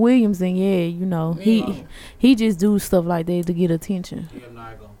Cat Williams, and yeah, you know, Yeah. he just do stuff like that to get attention. Yeah,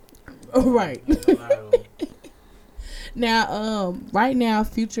 Nigel. Right. Now, right now,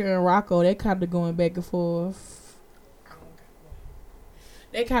 Future and Rocco, they kind of going back and forth.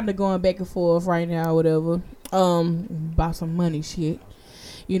 They kind of going back and forth right now, whatever. About some money shit.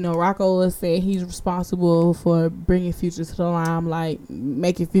 You know, Rocco was saying he's responsible for bringing Future to the limelight,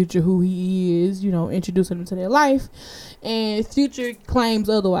 making Future who he is, you know, introducing him to their life. And Future claims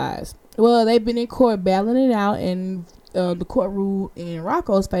otherwise. Well, they've been in court battling it out, and the court ruled in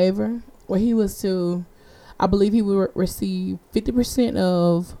Rocco's favor, where he was to, I believe he would receive 50%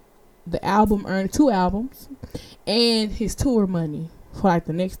 of the album, earned 2 albums, and his tour money for like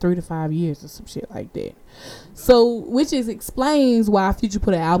the next 3 to 5 years or some shit like that. So, which explains why Future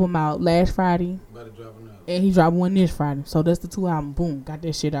put an album out last Friday, About to drop another. and he dropped one this Friday. So that's the 2 albums. Boom, got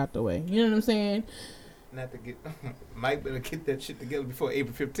that shit out the way. You know what I'm saying? Not to get Mike better get that shit together before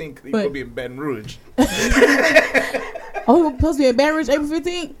April 15th because he's But- gonna be in Baton Rouge. Oh, he was supposed to be in Baton Rouge April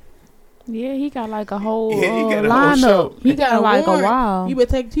 15th. Yeah, he got like a whole Yeah, he got a whole lineup. show. He got a like warrant. a while. He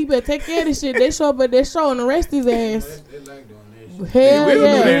better take care of this shit. They show up at that show and arrest his ass. They like doing that shit. Hell They will do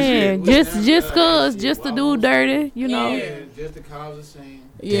yeah. that Yeah, shit. just to do dirty, you know. Yeah, just to cause a scene.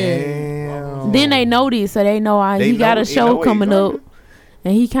 Yeah. Damn. Then they know this, so they know They he got know- a they know show what coming he's up, coming.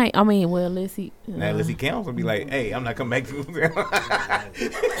 and he can't. I mean, well, let's see. Now, unless he counts and be like, hey, I'm not coming back to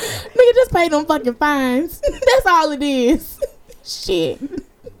Nigga, just pay them fucking fines. That's all it is. Shit.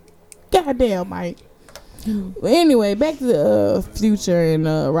 Goddamn, Mike. Well, anyway, back to Future and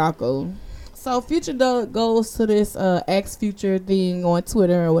Rocco. So Future goes to this Ask Future thing on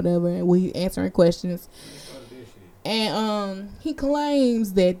Twitter or whatever, and we answering questions. And he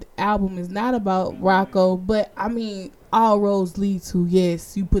claims that the album is not about Rocco, but I mean, all roads lead to,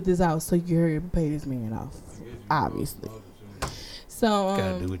 yes, you put this out so you can hurry up and pay this man off. Obviously. So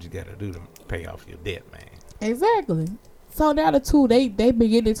Gotta do what you gotta do to pay off your debt, man. exactly. So now the two they been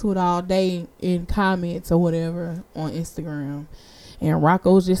getting into it all day in comments or whatever on Instagram, and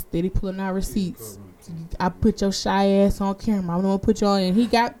Rocco's just steady pulling out receipts. I put your shy ass on camera. I'm gonna put you on, and he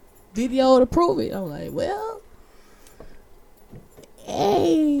got video to prove it. I'm like, well,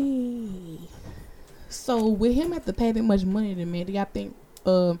 hey. So with him have to pay that much money to me, do y'all think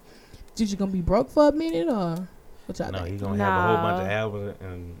Future gonna be broke for a minute or what y'all No, think? he's gonna have a whole bunch of Nah. albums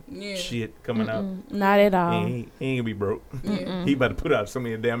and Yeah. shit coming out. Not at all. And he ain't gonna be broke. Yeah. He about to put out so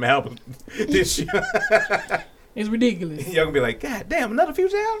many damn albums this year. It's ridiculous. Y'all gonna be like, God damn, another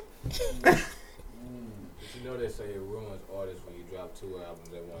Future album? But you know they say it ruins artists when you drop 2 albums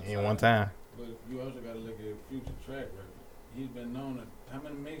at one time. In one time. But you also got to look at Future track record. He's been known to how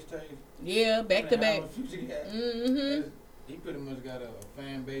many mixtapes? Yeah, back to How many back. albums Future got? Mm-hmm. He pretty much got a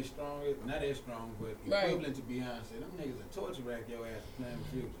fan base strong, not as strong, but Right. equivalent to Beyonce. Them niggas a torture rack your ass for playing with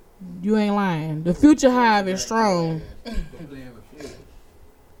Future. You ain't lying. The Future hive is strong. For playing with Future.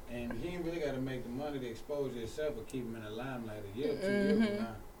 And he ain't really got to make the money to expose yourself or keep him in the limelight a year or 2 years Mhm. from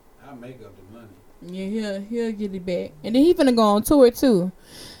now. I'll make up the money. Yeah, he'll get it back. And then he finna go on tour too.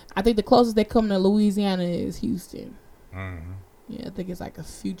 I think the closest they come to Louisiana is Houston. Mm-hmm. Yeah, I think it's like a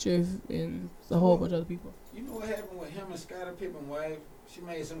Future and a whole bunch of other people. You know what happened with him and Scottie Pippen's wife? She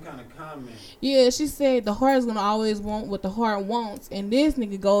made some kind of comment. Yeah, she said the heart is gonna always want what the heart wants, and this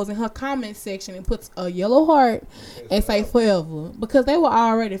nigga goes in her comment section and puts a yellow heart and say forever, because they were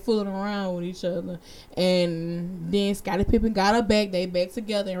already fooling around with each other, and then Scottie Pippen got her back. They back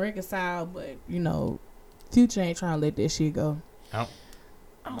together and reconciled, but you know, Future ain't trying to let that shit go.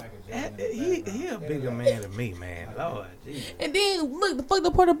 He a bigger man than me, man. Lord, Jesus. And then look, the fucked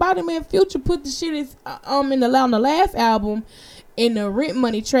up part about it, man. Future put the shit in on the last album, in the Rent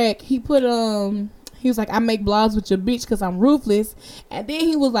Money track. He put he was like, I make blogs with your bitch because I'm ruthless, and then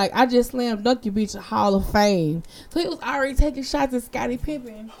he was like, I just slam dunk your bitch a Hall of Fame. So he was already taking shots at Scottie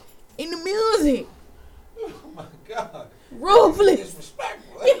Pippen in the music. Oh my God. Ruthless.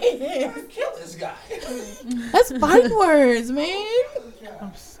 Disrespectful. Yes. I'd kill this guy. That's fighting words, man.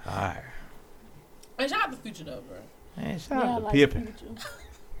 I'm sorry. And shout out to Future though, bro. Man, shout out to Pippen.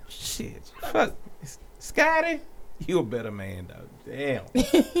 Shit. Fuck. Scotty, you a better man, dog. Damn.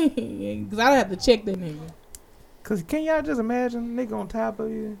 Because I don't have to check that nigga. Because can y'all just imagine a nigga on top of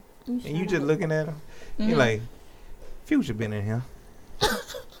you and you just looking at him? Mhm. You like, Future been in here.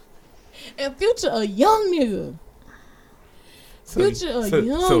 And Future a young nigga. Future a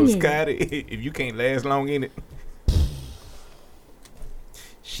young So nigga. Scotty, if you can't last long in it,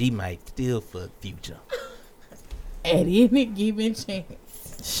 she might still fuck Future. At any given chance.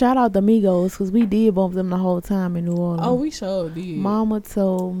 Shout out the Migos, because we did bump them the whole time in New Orleans. Oh, we sure did. Mama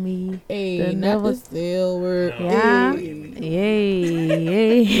told me. Hey, the not never- the still word. Yeah. Hey.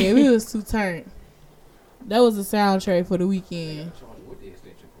 Yay. Yeah, we was too turned. That was the soundtrack for the weekend. What the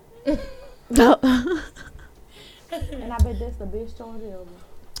extension for? And I bet that's the best joint ever.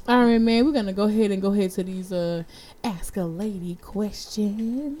 All right, man. We're gonna go ahead to these Ask a Lady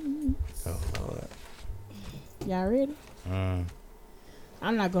questions. Oh, Lord. Y'all ready? Mm.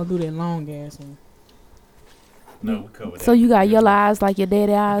 I'm not gonna do that long ass one. No, we covered that. So you got yellow eyes like your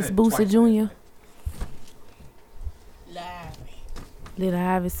daddy eyes, Boosie Twice. Jr., Little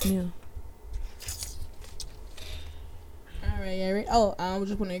Ivy Smith. All right, y'all ready? Oh, I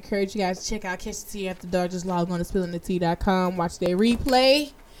just want to encourage you guys to check out Catch the Tea After Dark. Just log on to spillingthetea.com. Watch their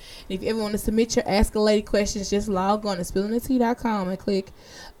replay. And if you ever want to submit your Ask a Lady questions, just log on to spillingthetea.com and click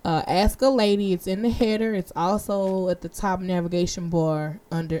Ask a Lady. It's in the header. It's also at the top navigation bar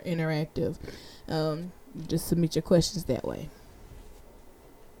under interactive. Just submit your questions that way.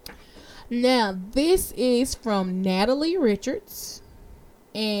 Now, this is from Natalie Richards.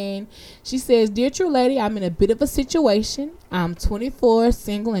 And she says, Dear True Lady, I'm in a bit of a situation. I'm 24,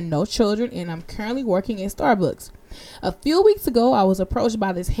 single, and no children, and I'm currently working at Starbucks. A few weeks ago, I was approached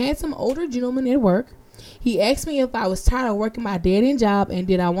by this handsome older gentleman at work. He asked me if I was tired of working my dead-end job and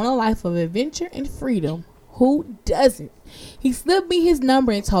did I want a life of adventure and freedom. Who doesn't? He slipped me his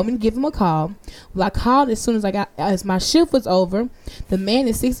number and told me to give him a call. Well, I called as soon as my shift was over. The man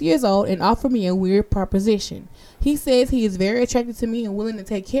is 6 years old and offered me a weird proposition. He says he is very attracted to me and willing to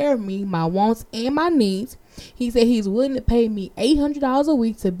take care of me, my wants, and my needs. He said he's willing to pay me $800 a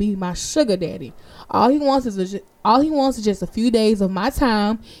week to be my sugar daddy. All he wants is just a few days of my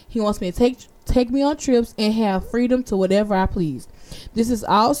time. He wants me to take me on trips and have freedom to whatever I please. This is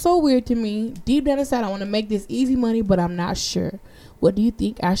all so weird to me. Deep down inside, I want to make this easy money, but I'm not sure. What do you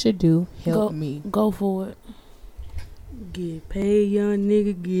think I should do? Help me. Go for it. Get paid, young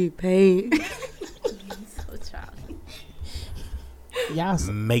nigga, get paid. So childish. Y'all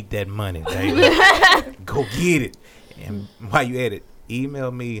Make that money, baby. Go get it. And while you at it,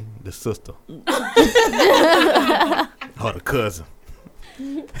 email me the sister or the cousin.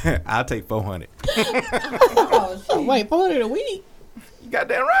 I'll take 400. oh, wait, 400 a week? You got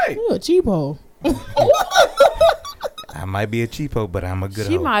that right. You a cheapo. I might be a cheapo, but I'm a good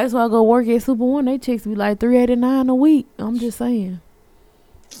She hoe. might as well go work at Super One. They checks be like $389 a week. I'm just saying.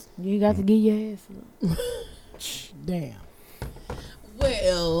 You got to get your ass up. Damn.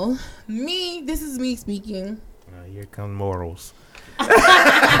 Well, this is me speaking. Here come morals.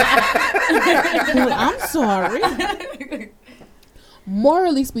 I'm sorry.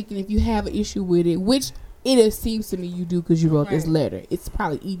 Morally speaking, if you have an issue with it, which it seems to me you do because you wrote this letter, it's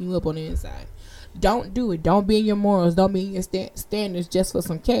probably eating you up on the inside. Don't do it. Don't be in your morals. Don't be in your standards just for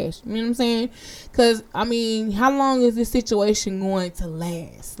some cash. You know what I'm saying? Because, I mean, how long is this situation going to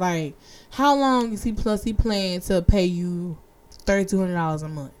last? Like, how long is he planning to pay you $3,200 a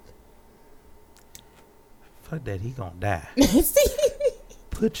month? Fuck that, he gonna die. See?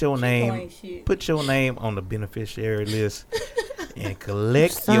 Put your name on the beneficiary list and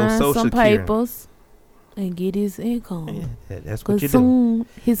collect your Sign social some security. papers and get his income. Yeah, that's what Cause you do. soon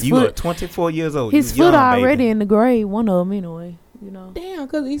his You are foot, 24 years old. his You foot young, already baby. in the grave. One of them anyway. You know. Damn,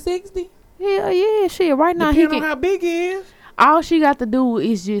 because he's 60? Yeah. Shit. Right now he Depending on can. how big he is. All she got to do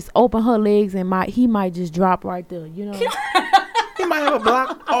is just open her legs and he might just drop right there. You know. He might have a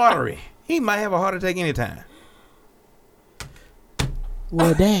blocked artery. He might have a heart attack anytime.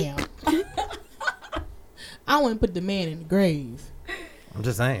 Well, damn. I wouldn't put the man in the grave. I'm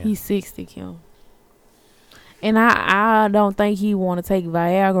just saying. He's 60, Kim. And I don't think he want to take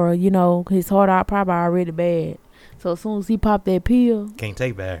Viagra. You know, his heart out probably already bad. So as soon as he pop that pill, Can't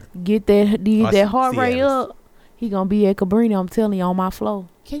take back. get that heart rate Cialis. up, he gonna be at Cabrini. I'm telling you, on my flow.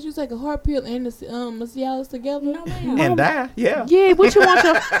 Can't you take a heart pill and the Cialis together? No, ma'am. And die. Yeah. Yeah, what you want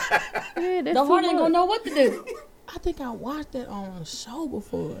your? Yeah, that's The heart too ain't gonna much. know what to do. I think I watched that on a show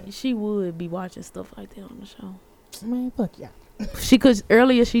before. She would be watching stuff like that on the show. Man, fuck yeah.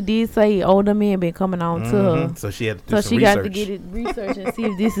 Earlier she did say older men been coming on to her. So she had to do So some she research. got to get it research and see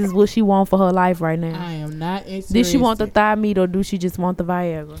if this is what she want for her life right now. I am not interested. Did she want the thigh meat or do she just want the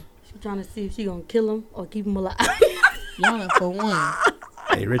Viagra? She trying to see if she gonna kill him or keep him alive. Yana for one.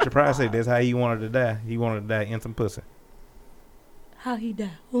 Hey, Richard Pryor said that's how he wanted to die. He wanted to die in some pussy. How he died?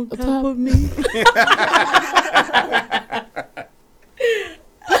 On top top of me.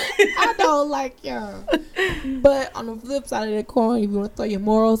 I don't like y'all. But on the flip side of the coin, if you want to throw your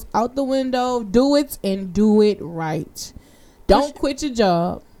morals out the window, do it and do it right. Don't quit your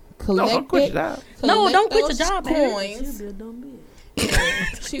job. No, Collect don't quit it. your job. No, collect don't quit your those job, man. coins. She'll be a dumb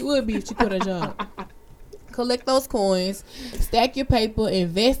bitch. She would be if she quit her job. Collect those coins, stack your paper,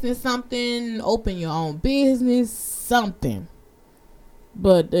 invest in something, open your own business, something.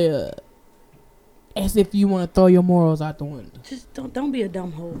 But as if you want to throw your morals out the window. Just don't be a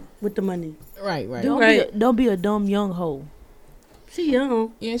dumb hoe with the money. Right, right. Don't be a dumb young hoe. She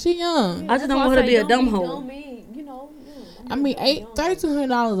young. Yeah, she young. I just don't want her to be a dumb hoe. I mean,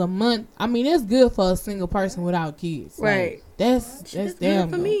 $3,200 a month. I mean, that's good for a single person without kids. Right. Like, that's That's damn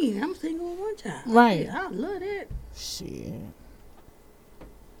good for me. I'm single with one child. Right. Yeah, I love that. Shit.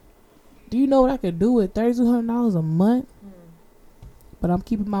 Do you know what I could do with $3,200 a month? But I'm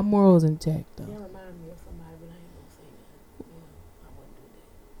keeping my morals intact, though. That remind me of somebody, but I ain't gonna say that. I wouldn't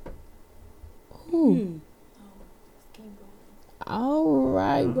do that. Ooh. Hmm. All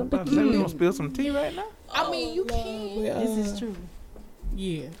right. I'm about to say we gonna spill some tea right now. I mean, you can. This is true.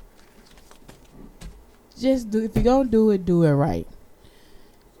 Yeah. Just do. If you're gonna do it right.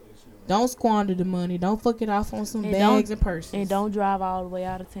 Don't squander the money. Don't fuck it off on some And bags don't- and purses. And don't drive all the way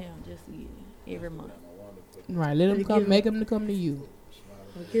out of town just to get it every month. Right. Let them Better come. give Make them come to you.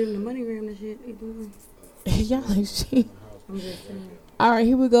 I'll give him the money gram and shit. Y'all like shit. I'm just saying. All right.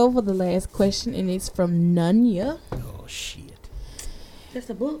 Here we go for the last question, and it's from Nunya. Oh shit. That's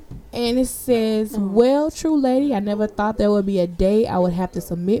a book. And it says, well, true lady, I never thought there would be a day I would have to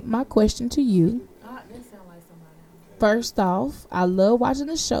submit my question to you. First off, I love watching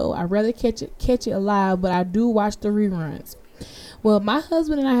the show. I rather catch it live, but I do watch the reruns. Well, my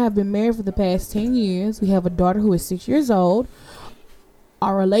husband and I have been married for the past 10 years. We have a daughter who is 6 years old.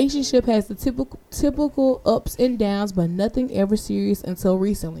 Our relationship has the typical ups and downs, but nothing ever serious until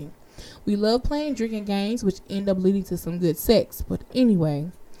recently. We love playing drinking games, which end up leading to some good sex. But anyway,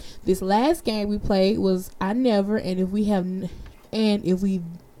 this last game we played was I Never, and if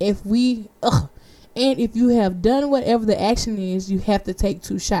you have done whatever the action is, you have to take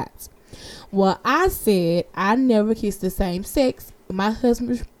 2 shots. Well, I said I never kissed the same sex. My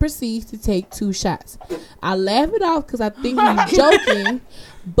husband proceeds to take 2 shots. I laugh it off because I think he's joking,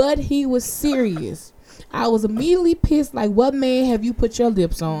 but he was serious. I was immediately pissed, like, what man have you put your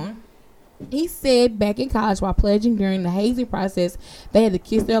lips on? He said back in college while pledging during the hazing process, they had to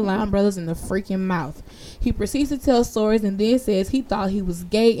kiss their line brothers in the freaking mouth. He proceeds to tell stories and then says he thought he was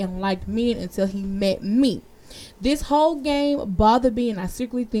gay and liked men until he met me. This whole game bothered me and I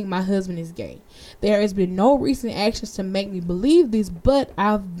secretly think my husband is gay. There has been no recent actions to make me believe this, but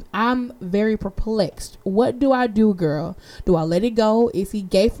I'm very perplexed. What do I do, girl? Do I let it go? Is he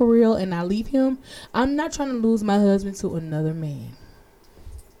gay for real and I leave him? I'm not trying to lose my husband to another man.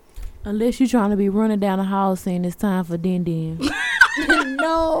 Unless you're trying to be running down the hall saying it's time for din.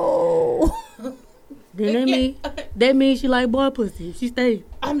 No. Then that means she like boy pussy. If she stay.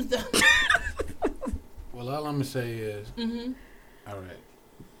 I'm done. Well, all I'm gonna say is, all right,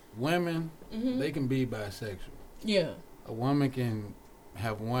 women, they can be bisexual. Yeah. A woman can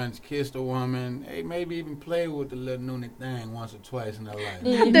have once kissed a woman, hey, maybe even play with the little noonie thing once or twice in her life.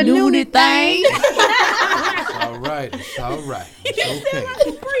 The noonie thing. It's all right. It's all right. It's okay.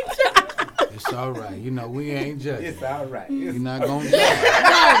 It's all right. You know, we ain't judging. It's all right. You're not gonna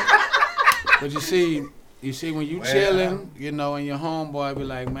judge. But you see, when you chilling, you know, and your homeboy be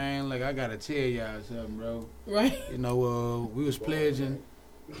like, man, look, I gotta tell y'all something, bro. Right. You know, we was pledging,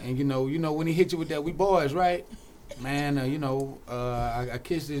 and you know, when he hit you with that, we boys, right? Man, I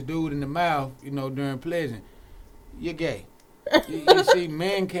kissed this dude in the mouth, you know, during pledging. You're gay. You see,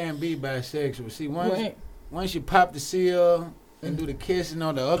 men can't be bisexual. See, once you pop the seal and do the kissing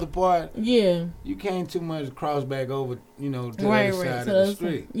on the other part, yeah, you can't too much cross back over, you know, to the other side to of the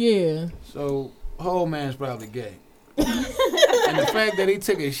street. Yeah. So, whole man's probably gay. And the fact that he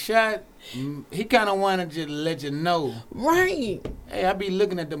took a shot, he kind of wanted to let you know. Right. Hey, I be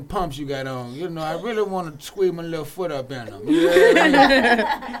looking at them pumps you got on. You know, I really want to squeeze my little foot up in them.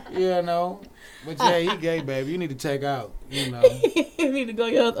 You know? But yeah, he gay, baby. You need to take out, you know. You need to go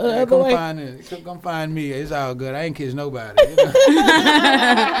your other way. Come find me. It's all good. I ain't kiss nobody.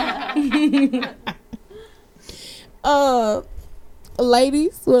 You know?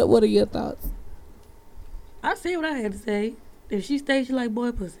 Ladies, what are your thoughts? I said what I had to say. If she stays, she like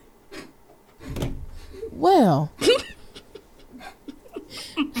boy pussy. Well.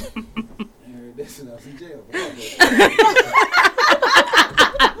 That's enough in jail.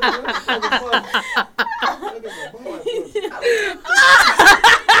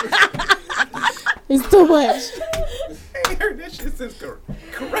 It's too much. I heard that shit says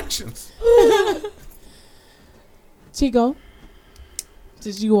corrections. Chico,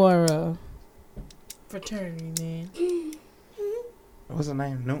 since you are a fraternity man. What's her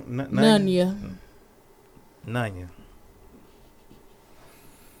name? Nunya. Nunya.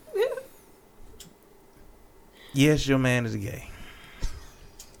 Yes, your man is gay.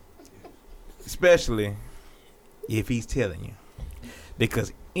 Especially if he's telling you.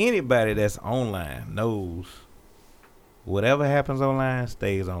 Because anybody that's online knows whatever happens online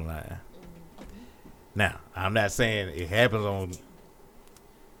stays online. Now, I'm not saying it happens on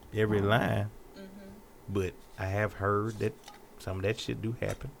every line, but I have heard that some of that shit do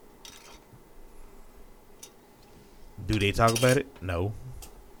happen. Do they talk about it? No.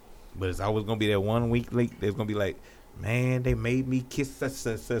 But it's always going to be that 1 week late. There's going to be like, man, they made me kiss such.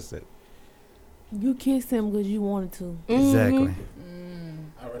 You kissed him because you wanted to. Exactly.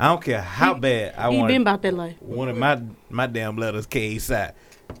 I don't care how bad I He wanted. been about that life. One of my damn letters KSI.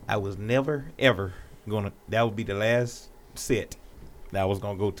 I was never, ever going to, that would be the last set that I was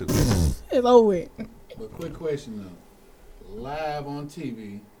going to go to. It's over with. But quick question, though. Live on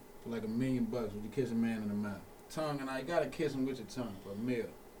TV for like $1 million, would you kiss a man in the mouth? Tongue, and I gotta kiss him with your tongue for a meal.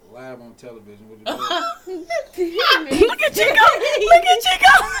 Live on television, would you do it? Look at Chico! Look at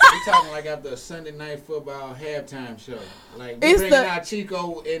Chico! We talking like after a Sunday night football halftime show. Like we It's bringing the- out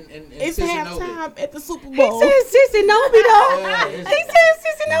Chico and It's Cincinnati. halftime at the Super He Bowl. said Sissy Nobi though. Yeah, He it's- said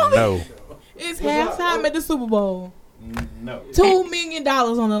Sissy Nobi. No. It's halftime at the Super Bowl. No. $2 million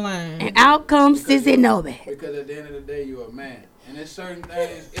on the line. And out comes Sissy Nobi. Because at the end of the day, you're a man. And there's certain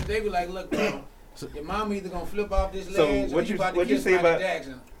things, if they be like, look, bro, your mama either gonna flip off this So ledge or what you you- about to what you kiss say Michael about-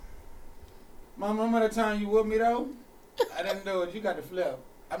 Jackson. Mama, remember the time you with me, though? I didn't do it. You got to flip.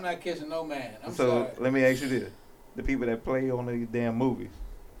 I'm not kissing no man. I'm So sorry. let me ask you this: the people that play on these damn movies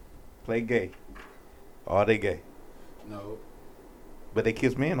play gay, are they gay? No. But they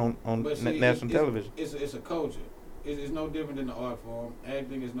kiss men on But see, national television. It's a culture. It's no different than the art form.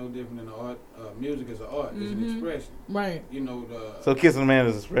 Acting is no different than the art. Music is an art. It's an expression. Right. You know, the So kissing a man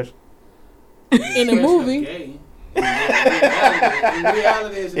is expression. In a expression of movie. gay. In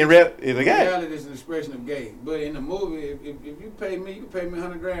reality, it's In it's a guy. reality, it's an expression of gay. But in the movie, if you pay me, you can pay me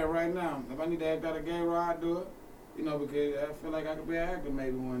 $100,000 right now. If I need to act out a gay role, I do it. You know, because I feel like I could be an actor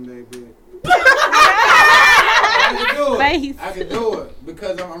maybe one day, but I can do it. I can do it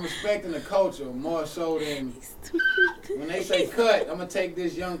because I'm respecting the culture more so than when they say cut. I'm gonna take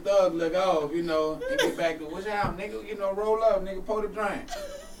this young thug look off, you know, and get back to what's out, nigga. You know, roll up, nigga, pour the drink.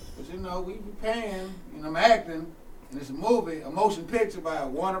 But you know, we be paying. You know, I'm acting. And it's a movie, a motion picture by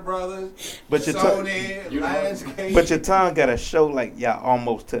Warner Brothers, But your Sony, Lionsgate. But your tongue got to show like y'all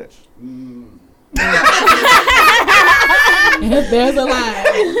almost touched. There's a line.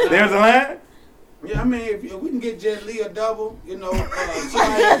 There's a line? Yeah, I mean, if we can get Jet Li a double, you know,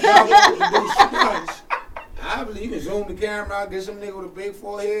 somebody a double to do stunts, I believe you can zoom the camera out, get some nigga with a big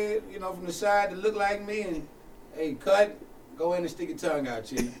forehead, you know, from the side to look like me, and hey, cut, go in and stick your tongue out,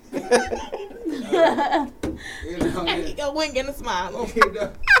 chief. You know, You go wink and a smile. you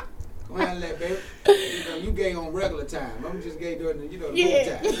know, go ahead and let baby. You know, you gay on regular time. I'm just gay during the, you know,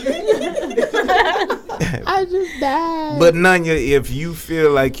 the time. I just died. But Nanya, if you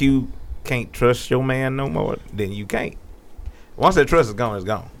feel like you can't trust your man no more, then you can't. Once that trust is gone, it's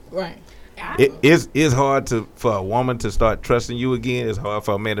gone. Right. It's hard for a woman to start trusting you again. It's hard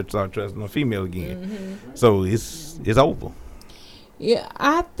for a man to start trusting a female again. Mm-hmm. So it's over. Yeah,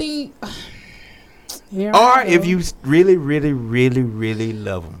 I think. Or if you really, really, really, really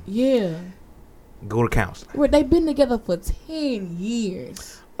love them, Yeah. go to counseling. Well, they've been together for 10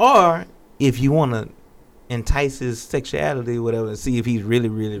 years. Or if you want to entice his sexuality or whatever and see if he's really,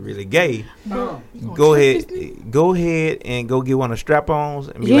 really, really gay, go ahead and go get one of the strap-ons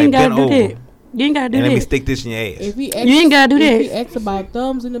and be You ain't like, bend gotta do over that. You ain't gotta do and let me that. stick this in your ass. If he You ain't gotta do If that. he asks about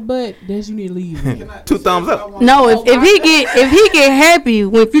thumbs in the butt, then you need to leave. Two thumbs up. No, if he get happy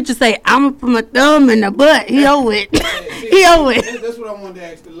when Future say I'm gonna put my thumb in the butt, he over it. He over it. That's what I wanted to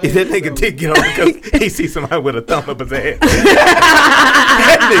ask the lady. If that nigga though. dick get on because he see somebody with a thumb up his ass.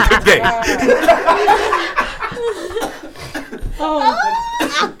 That nigga gay.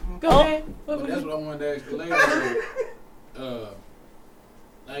 Go ahead. But that's what I wanted to ask the lady.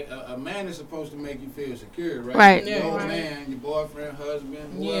 Like a man is supposed to make you feel secure, right? Right. Your Yeah, old right. man, your boyfriend,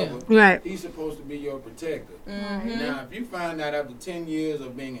 husband, whoever. Right. He's supposed to be your protector. Mhm. Now, if you find out after 10 years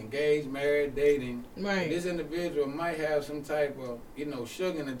of being engaged, married, dating, Right. this individual might have some type of, you know,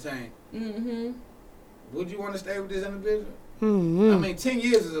 sugar in the tank, Mm-hmm. would you want to stay with this individual? Mm-hmm. I mean, 10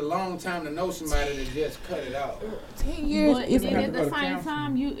 years is a long time to know somebody that just cut it out. 10 years But is then at the Go to same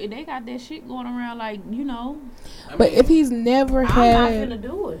counseling. time, they got that shit going around, like, you know, I But mean, if he's never I'm not had finna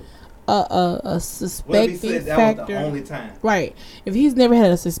do it. a suspecting factor, time. right? If he's never had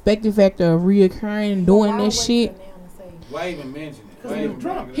a suspecting factor of reoccurring doing Why this wait shit, till now to say? why even mention it? Why he even was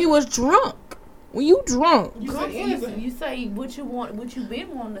drunk. bring it he up? was drunk. When you drunk, You say what you want, what you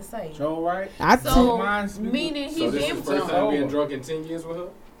been wanting to say. Joe, right? I So Mine's- meaning he So this been is the first time being drunk in 10 years with her?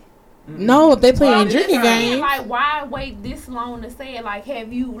 no, if they playing I'm drinking just saying, games, like, why wait this long to say it? Like,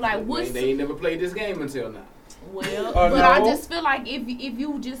 have you, like, what's They ain't never played this game until now. well? Oh, but I no? just feel like if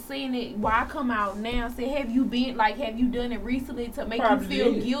you just saying it, why come out now? Say, have you been like, have you done it recently to make Probably you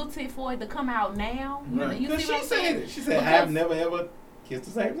feel did. guilty for it to come out now? Right. You see what I'm saying? She said, Because- I've never ever kissed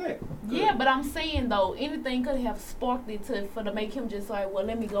the same sex. Yeah, but I'm saying though, anything could have sparked it to make him just like, well,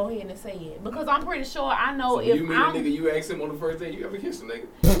 let me go ahead and say it because I'm pretty sure I know So if you mean I'm a nigga, you asked him on the first day, you ever kissed a nigga?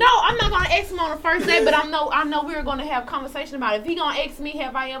 no, I'm not gonna ask him on the first day, but I know we're gonna have conversation about it. If he gonna ask me,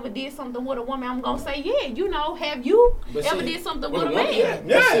 have I ever did something with a woman? I'm gonna say, yeah, you know, have you But ever see, did something with with a a woman? man?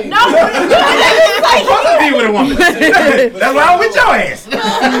 Yeah. No, Be with a woman. That's why I'm with your ass.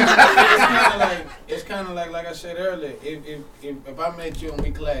 It's kind of like I said earlier. If I met you and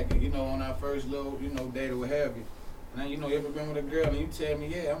we clacked, you know, on our first little, you know, date or what have you, now you know you ever been with a girl and you tell me,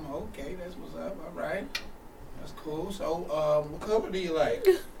 yeah, I'm okay, that's what's up, all right, that's cool. So, what color do you like?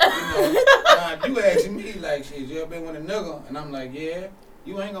 You know, now if you asking me like, shit, you ever been with a nigga? And I'm like, yeah.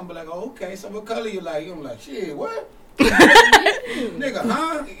 You ain't gonna be like, oh, okay. So what color you like? I'm like, shit, what? Nigga,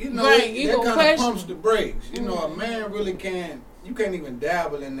 huh? You know, Right, you that gonna kind of question. pumps the brakes. You know, a man really can't. You can't even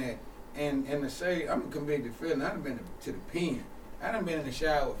dabble in that. And to say I'm a convicted felon, I done been to the pen. I done been in the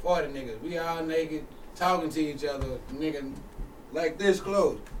shower with 40 niggas. We all naked, talking to each other, nigga, like this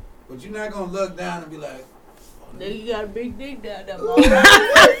close. But you're not gonna look down and be like, nigga, you got a big dick down there.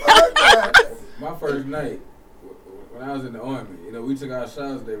 My first night, when I was in the army, you know, we took our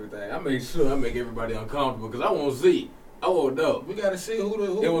shots and everything. I made sure I make everybody uncomfortable because I want to see. I want to know. we gotta see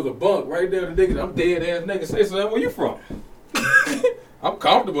who. There was a bunk right there. The nigga, I'm dead ass nigga. Say, son, where you from? I'm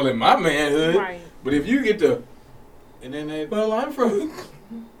comfortable in my manhood. Right. But if you get to, And then they. well, I'm from.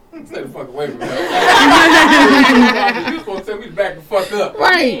 Stay the fuck away from me. You supposed to tell me to back the fuck up.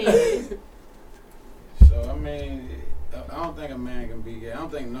 Right. So I mean, I don't think a man can be gay. I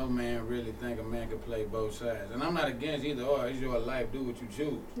don't think no man really think a man can play both sides. And I'm not against either or. It's your life. Do what you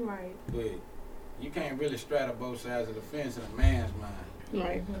choose. Right. But you can't really straddle both sides of the fence in a man's mind.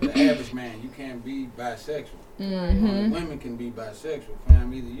 Right. The average man, you can't be bisexual. Mm-hmm. Only women can be bisexual.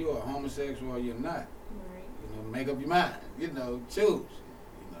 Fam, either you're a homosexual or you're not. You know, make up your mind. You know, choose.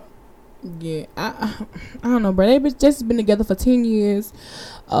 Yeah, I don't know, bro. They've just been together for 10 years.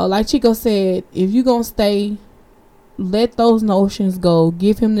 Like Chico said, if you gonna stay, let those notions go.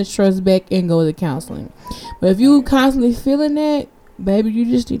 Give him the trust back and go to counseling. But if you constantly feeling that, baby, you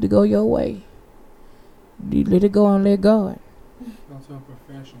just need to go your way. You let it go and let God. Go to a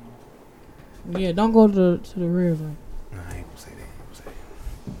professional. Yeah, don't go to the river. No, I ain't gonna say that.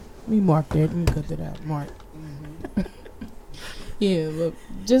 Let me mark that. Let me cut that out. Mark. Yeah, but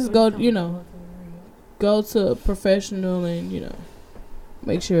just go, go to a professional and,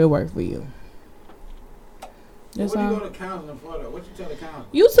 make sure it works for you. That's what do you all. go to counseling for though? What you tell the counselor?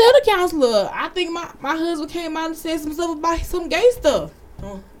 You tell the counselor. I think my husband came out and said some stuff about some gay stuff.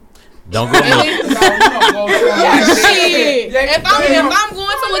 Don't go. Shit. If I'm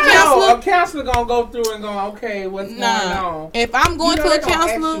going to a counselor, A counselor gonna go through and go, okay, what's going on? if I'm going to a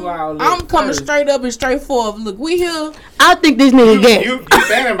counselor, I'm coming straight up and straightforward. Look, we here. I think this nigga gay. You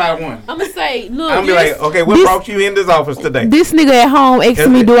standing by one. I'm gonna say, look. I'm be like, okay, what brought you in this office today? This nigga at home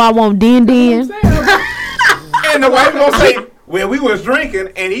asking me, do I want din din? And the wife gonna say, well, we was drinking,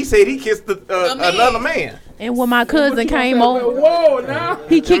 and he said he kissed another man. And when my cousin came over, Whoa, now.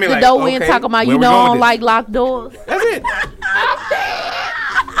 he kicked the door in, talking about, where we I going don't with like locked doors. That's it.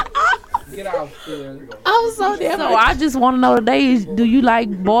 Get out there. I'm so damn. So I just want to know today, do you like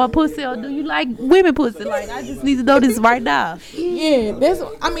boy pussy or do you like women pussy? Like, I just need to know this right now. Yeah,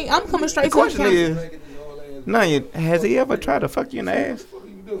 I'm coming straight The to the question counselor. is, Nanya, has he ever tried to fuck you in the ass?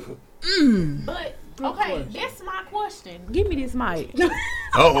 But, okay, that's my question. Give me this mic.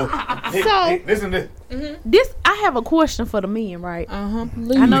 Oh, So- listen to This, I have a question for the men, right?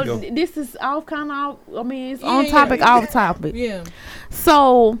 Please. I know go. this is off kind of, it's Yeah, on topic, off topic. Yeah.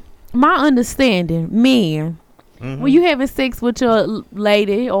 So, my understanding, men, when you having sex with your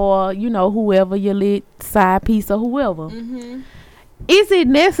lady or, whoever, your lit side piece or whoever, is it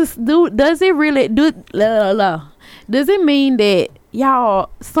necessary, does it really, does it mean that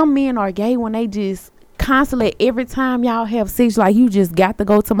some men are gay when they just constantly, every time y'all have sex, like, you just got to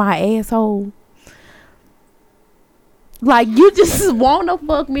go to my asshole? Like, you just want to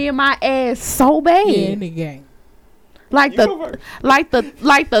fuck me in my ass so bad. Yeah, in the game. Like the thumb. Like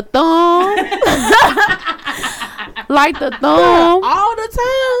the thumb. All the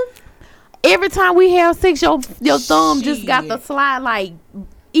time. Every time we have sex, your thumb just got to slide, like,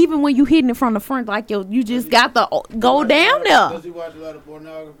 even when you hitting it from the front, like you just got to go down there. Does he watch a lot of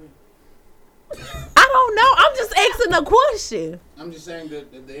pornography? I don't know. I'm just asking a question. I'm just saying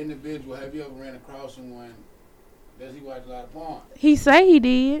that the individual, have you ever ran across someone, does he watch a lot of porn? He say he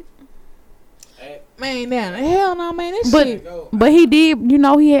did. Man, damn. Hell no, man. This But- shit. But he did,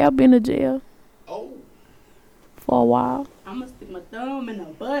 he had been to jail Oh. for a while. I'm gonna stick my thumb in the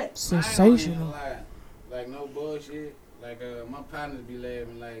butt. Sensational. Like no bullshit. Like my partners be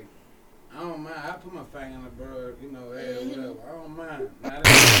laughing like, I don't mind. I put my finger in the bird, whatever. I don't mind.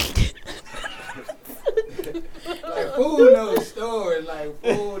 Like fool knows stories.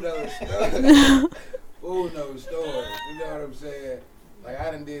 Fool knows stories. You know what I'm saying? Like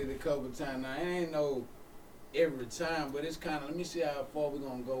I done did it a couple of times. Now it ain't no every time, but it's kind of, let me see how far we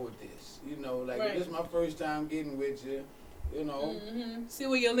gonna go with this. If this is my first time getting with you, See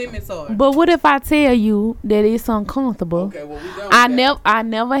where your limits are. But what if I tell you that it's uncomfortable? Okay, well we done with that. I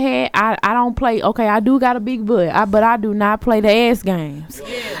never had. I don't play. Okay, I do got a big butt, but I do not play the ass games.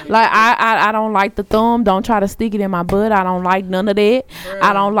 Like I don't like the thumb. Don't try to stick it in my butt. I don't like none of that.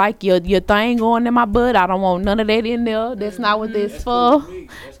 I don't like your thing going in my butt. I don't want none of that in there. That's not what this That's for. cool with me.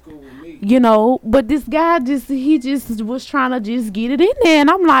 That's cool with me. But this guy he was trying to just get it in there, and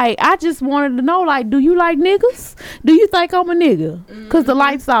I'm like, I just wanted to know, like, do you like niggas? Do you think I'm a nigga? Cause the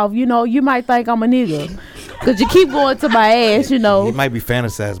lights off, you might think I'm a nigga, cause you keep going to my ass, He might be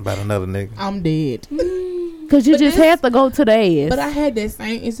fantasizing about another nigga. I'm dead. cause you But just this- have to go to the ass. But I had that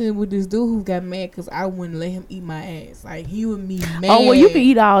same incident with this dude who got mad because I wouldn't let him eat my ass. Like, he would be mad. Oh, well, you can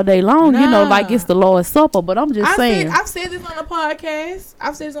eat all day long, Nah. like it's the Lord's Supper. But I'm just saying, I've said this on the podcast.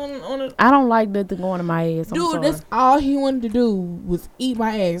 I've said this on a... I don't like nothing going to my ass. I'm Dude, sorry. that's all he wanted to do was eat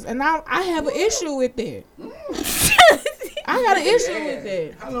my ass. And I have an issue with that. I got an issue with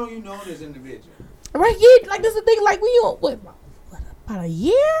that. How long you known this individual? Right? Yeah, like, this is the thing. Like, we on... What About a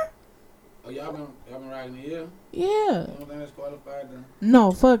year? Oh, y'all been riding a year? Yeah. You don't think that's qualified then?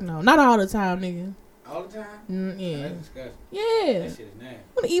 No, fuck no. Not all the time, nigga. All the time? Yeah. That's disgusting. Yeah. That shit is nasty.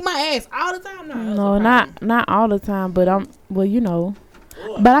 I'm gonna eat my ass all the time now. No, not all the time, but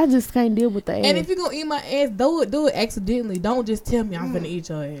but I just can't deal with the ass. And if you gonna eat my ass, do it accidentally. Don't just tell me I'm gonna eat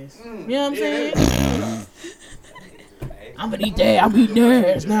your ass. You know what I'm saying? I'm gonna eat that. I'm eating your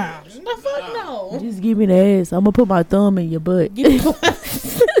ass now. The fuck no. Just give me the ass. I'm gonna put my thumb in your butt. Give me what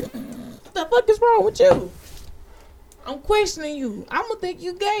the fuck is wrong with you? I'm questioning you. I'm gonna think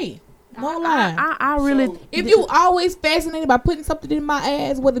you gay. No lie. I really. If you always fascinated by putting something in my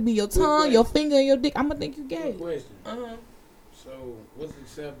ass, whether it be your tongue, your finger, or your dick, I'm gonna think you gay. Good question. Uh-huh. So, what's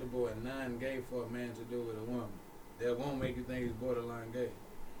acceptable and non-gay for a man to do with a woman that won't make you think he's borderline gay?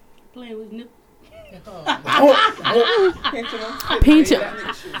 Playing with nip. Pinch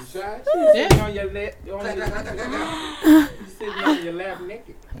Sitting on your lap, sitting on your lap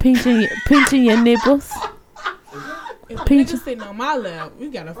naked. pinching your nipples. If a nigga sitting on my lap, we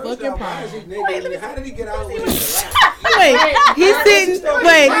got a fucking problem. How did he get out with his lap? Wait, he's sitting.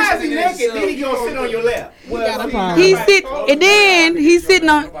 Wait, Why is he naked? Then he gonna sit on your lap. We got a problem. he's sit, and then he's sitting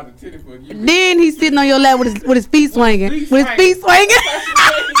on. Then he's sitting on your lap with his feet swinging. With his feet swinging.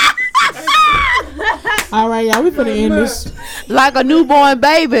 All right, y'all, we finna end this. Like a newborn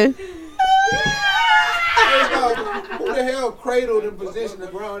baby. Who the hell cradled and positioned a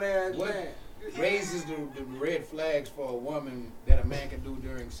grown ass man? Raises the red flags for a woman that a man can do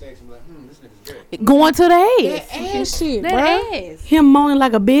during sex and be like, this nigga's good. Going to the ass. That ass shit, That bro. ass. Him moaning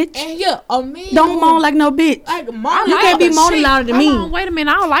like a bitch. And yeah, a man Don't moan like no bitch. like You can't be moaning louder than Hold on, me. wait a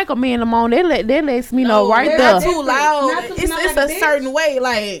minute. I don't like a man to moan. That lets me know right Not there. too loud. Not too It's loud a like a bitch. certain way.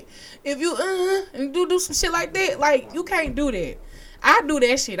 Like if you and do some shit like that, like you can't do that. I do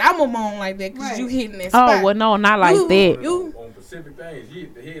that shit. I'm a moan like that because you hitting that spot. Oh well, no, not like You- that. You On specific things, you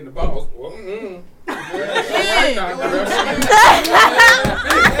hit the head and the balls. Well,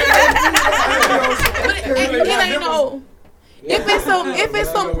 But it ain't no. If it's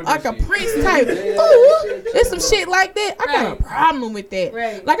some like a Prince type, it's some shit like that. I got a problem with that.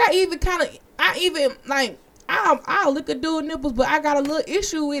 Right. Like I'll lick a dude nipples, but I got a little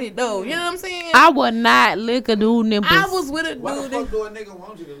issue with it though. You know what I'm saying? I would not lick a dude nipples. I was with a Why the dude. fuck do a nigga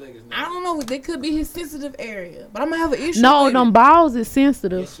want you to lick his I nigga? don't know. That could be his sensitive area, but I'm gonna have an issue. No, with them it. balls is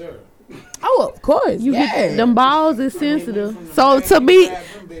sensitive. Yes, sir. Oh, of course. You yeah. get them balls is sensitive. So to me, to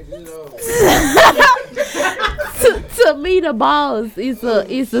me the balls is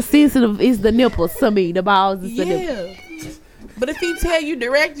the sensitive is the nipples. To me, the balls is the nipples. Yeah. But if he tell you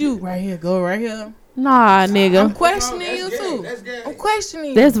direct you right here, go right here. Nah, I'm nigga, questioning you That's gay. too. That's gay. I'm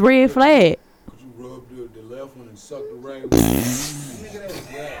questioning that's red flag. Could you rub the left one and suck the right one? Nigga, that's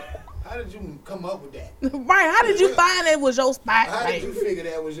gay. How did you come up with that? you. Right? How did you find that was your spot? How Right? did you figure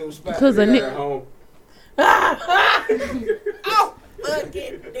that was your spot? Cause a at nigga, home. Oh,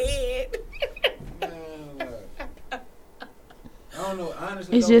 fucking dead. I don't know.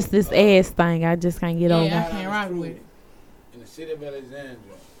 Honestly, it's though, just this ass thing. I just can't get over. Yeah, I can't rock with it. In the city of Alexandria,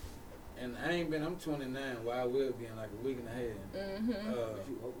 and I'm 29, well, I will be in like a week and a half.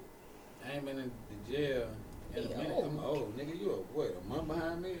 I ain't been in the jail in a minute. I'm old, nigga. You a month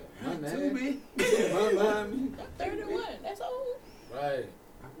behind me? A month and a half? A month behind me? 31. That's old. Right.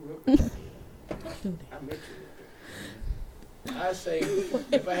 I say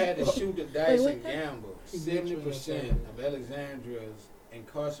if I had to shoot the dice and gamble, 70% of Alexandria's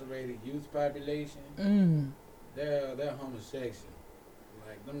incarcerated youth population, they're homosexual.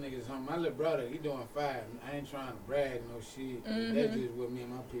 Like them niggas, my little brother, he doing 5. I ain't trying to brag no shit. That's just what me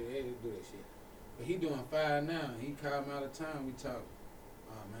and my peers they do that shit. But he doing 5 now. He called me all the time. We talk.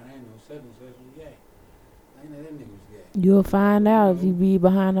 Oh man, I ain't no such and such was gay. I ain't know them niggas was gay. You'll find out if you be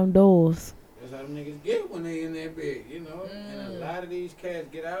behind them doors. That's how them niggas get when they in that bed, you know. And a lot of these cats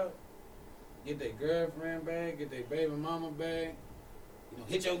get out, get their girlfriend back, get their baby mama back. You know,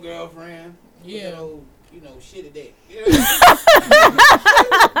 hit your girlfriend. Yeah. You know, shit at that. You know?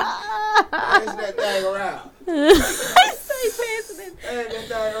 Pass that thing around. Pass that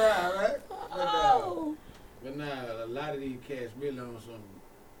thing around, right? But nah, a lot of these cats really on some.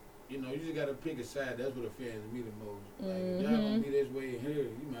 You know, you just gotta pick a side. That's what offends me the most. Like, if y'all gonna be this way in here,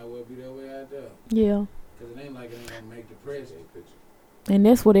 you might well be that way out there. Yeah, Cause it ain't like it ain't gonna make the press. and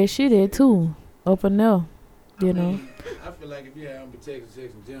that's what that shit at too. Up and there, you know. I feel like if you have unprotected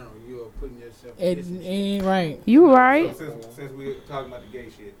sex in general, you're putting yourself in It this. ain't right. You right? So since we talking about the gay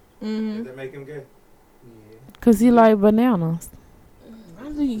shit, Mm-hmm. does that make him gay? Cause he like bananas. I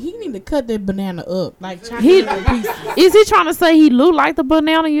He need to cut that banana up, like chop He it up in pieces. is he trying to say he look like the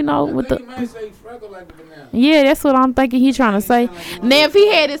banana? You know, I with think the. he might say freckle like the banana. Yeah, that's what I'm thinking. He trying to say. Now, if he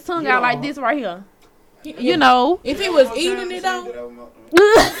had his tongue out like this right here, you know. If he was eating it though,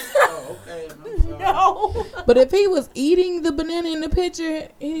 Oh, okay. I'm sorry. no. But if he was eating the banana in the picture,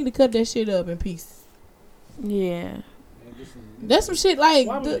 he need to cut that shit up in pieces. Yeah. That's some shit like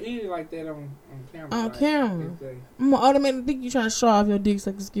Why would you eat it like that on camera? on like, camera. this day? I'm gonna automatically think you trying to show off your dick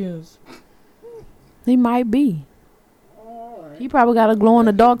sucking skills. He might be. Oh, all right. He probably got a glow in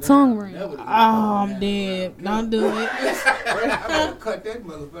the dark tongue ring. Never do Oh, that. I'm dead. Don't do it. I'm gonna cut that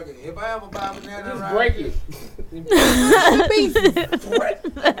motherfucker. If I ever buy a banana, Just right, break it. Pieces.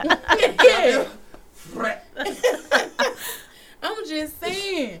 I'm just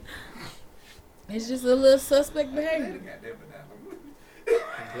saying. It's just a little suspect behavior.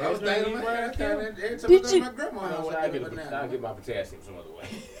 I was thinking about that time. Every time I Did go to you- my grandma's house, I I'll get a get banana. my potassium some other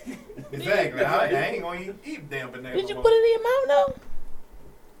way. Exactly. I ain't gonna eat damn banana. Did you put it in your mouth though?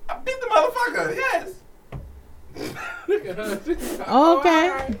 I beat the motherfucker. Yes.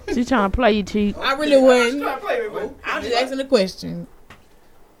 Okay. She trying to play you cheap. I really wouldn't. Try to play with me. I'm just asking a question.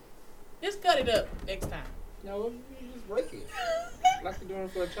 Just cut it up next time. No, you just break it. Like you're doing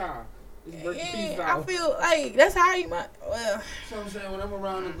for a child. Just break the pieces Yeah, I out. feel like that's how you might. Well, So I'm saying when I'm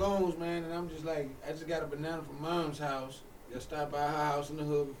around the goons, man, and I'm just like, I just got a banana from mom's house. Just stop by her house in the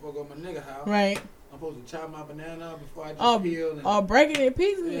hood before I go to my nigga house. right. I'm supposed to chop my banana up before I just Oh, peel. And, or break it in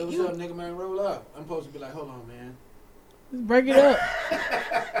pieces. yeah, what's You up, nigga, man? Roll up. I'm supposed to be like, hold on, man. just break it up.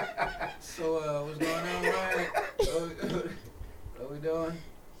 So, what's going on, man? What we doing?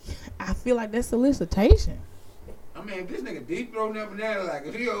 I feel like that's solicitation. I mean, if this nigga deep throating that banana, like,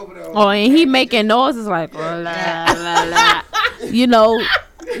 if he over there. Oh, and he making noises like, la, la, la. You know,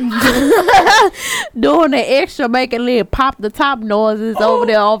 doing the extra, making little pop the top noises over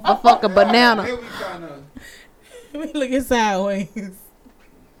there off the fucking banana. Here we kinda, We looking sideways.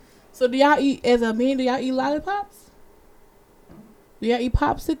 So do y'all eat, as a man, do y'all eat lollipops? Do y'all eat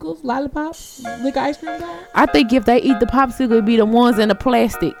popsicles, lollipops, liquor ice cream guys? I think if they eat the popsicle, it'd be the ones in the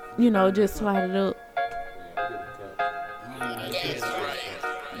plastic. You know, just slide it up.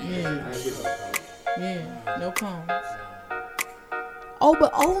 Yeah, no cones. Oh,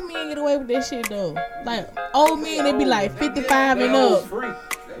 but old men get away with that shit though. Like old men, they be like 55 and up.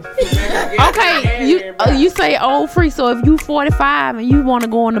 Okay, you say old free. So if you 45 and you want to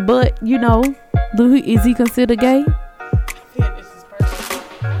go on the butt, you know, is he considered gay?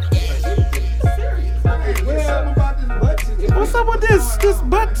 What's up with this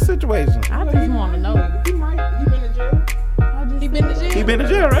butt situation? I just want to know. He been to jail. He been to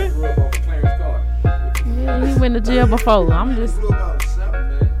jail, right? Yeah, he went to jail before. I'm just.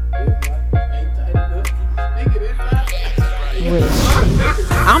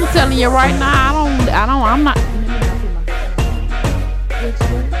 I'm telling you right now, I'm not.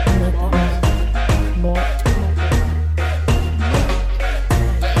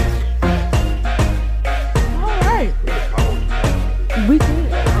 All right. We can.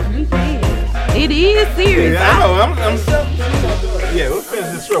 It is serious. Yeah, I know. Yeah, we'll finish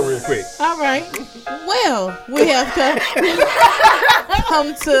this show real quick. All right. Well, we have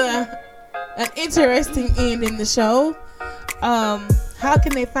come to an interesting end in the show. How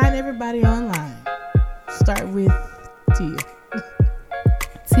can they find everybody online? Start with Tia.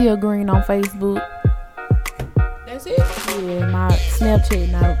 Tia Green on Facebook. That's it. Yeah, my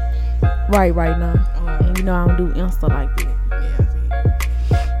Snapchat not right now. And you know I don't do Insta like that.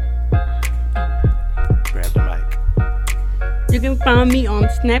 Grab the mic. You can find me on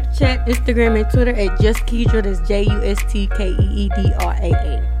Snapchat, Instagram, and Twitter at JustKeedra. That's JustKeedraa.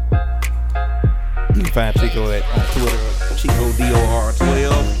 You can find Chico on Twitter, Chico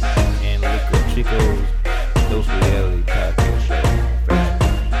DOR12, and look up Chico's Dose Reality Podcast Show on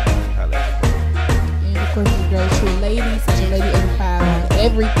Facebook. Holla at your boy. And of course, it's Girl True Lady, such a lady 85 on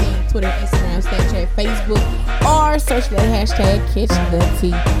everything: Twitter, Instagram, Snapchat, Facebook, or search that hashtag Catch the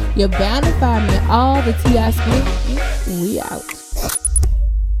Tea. You're bound to find me in all the tea I spit. We out.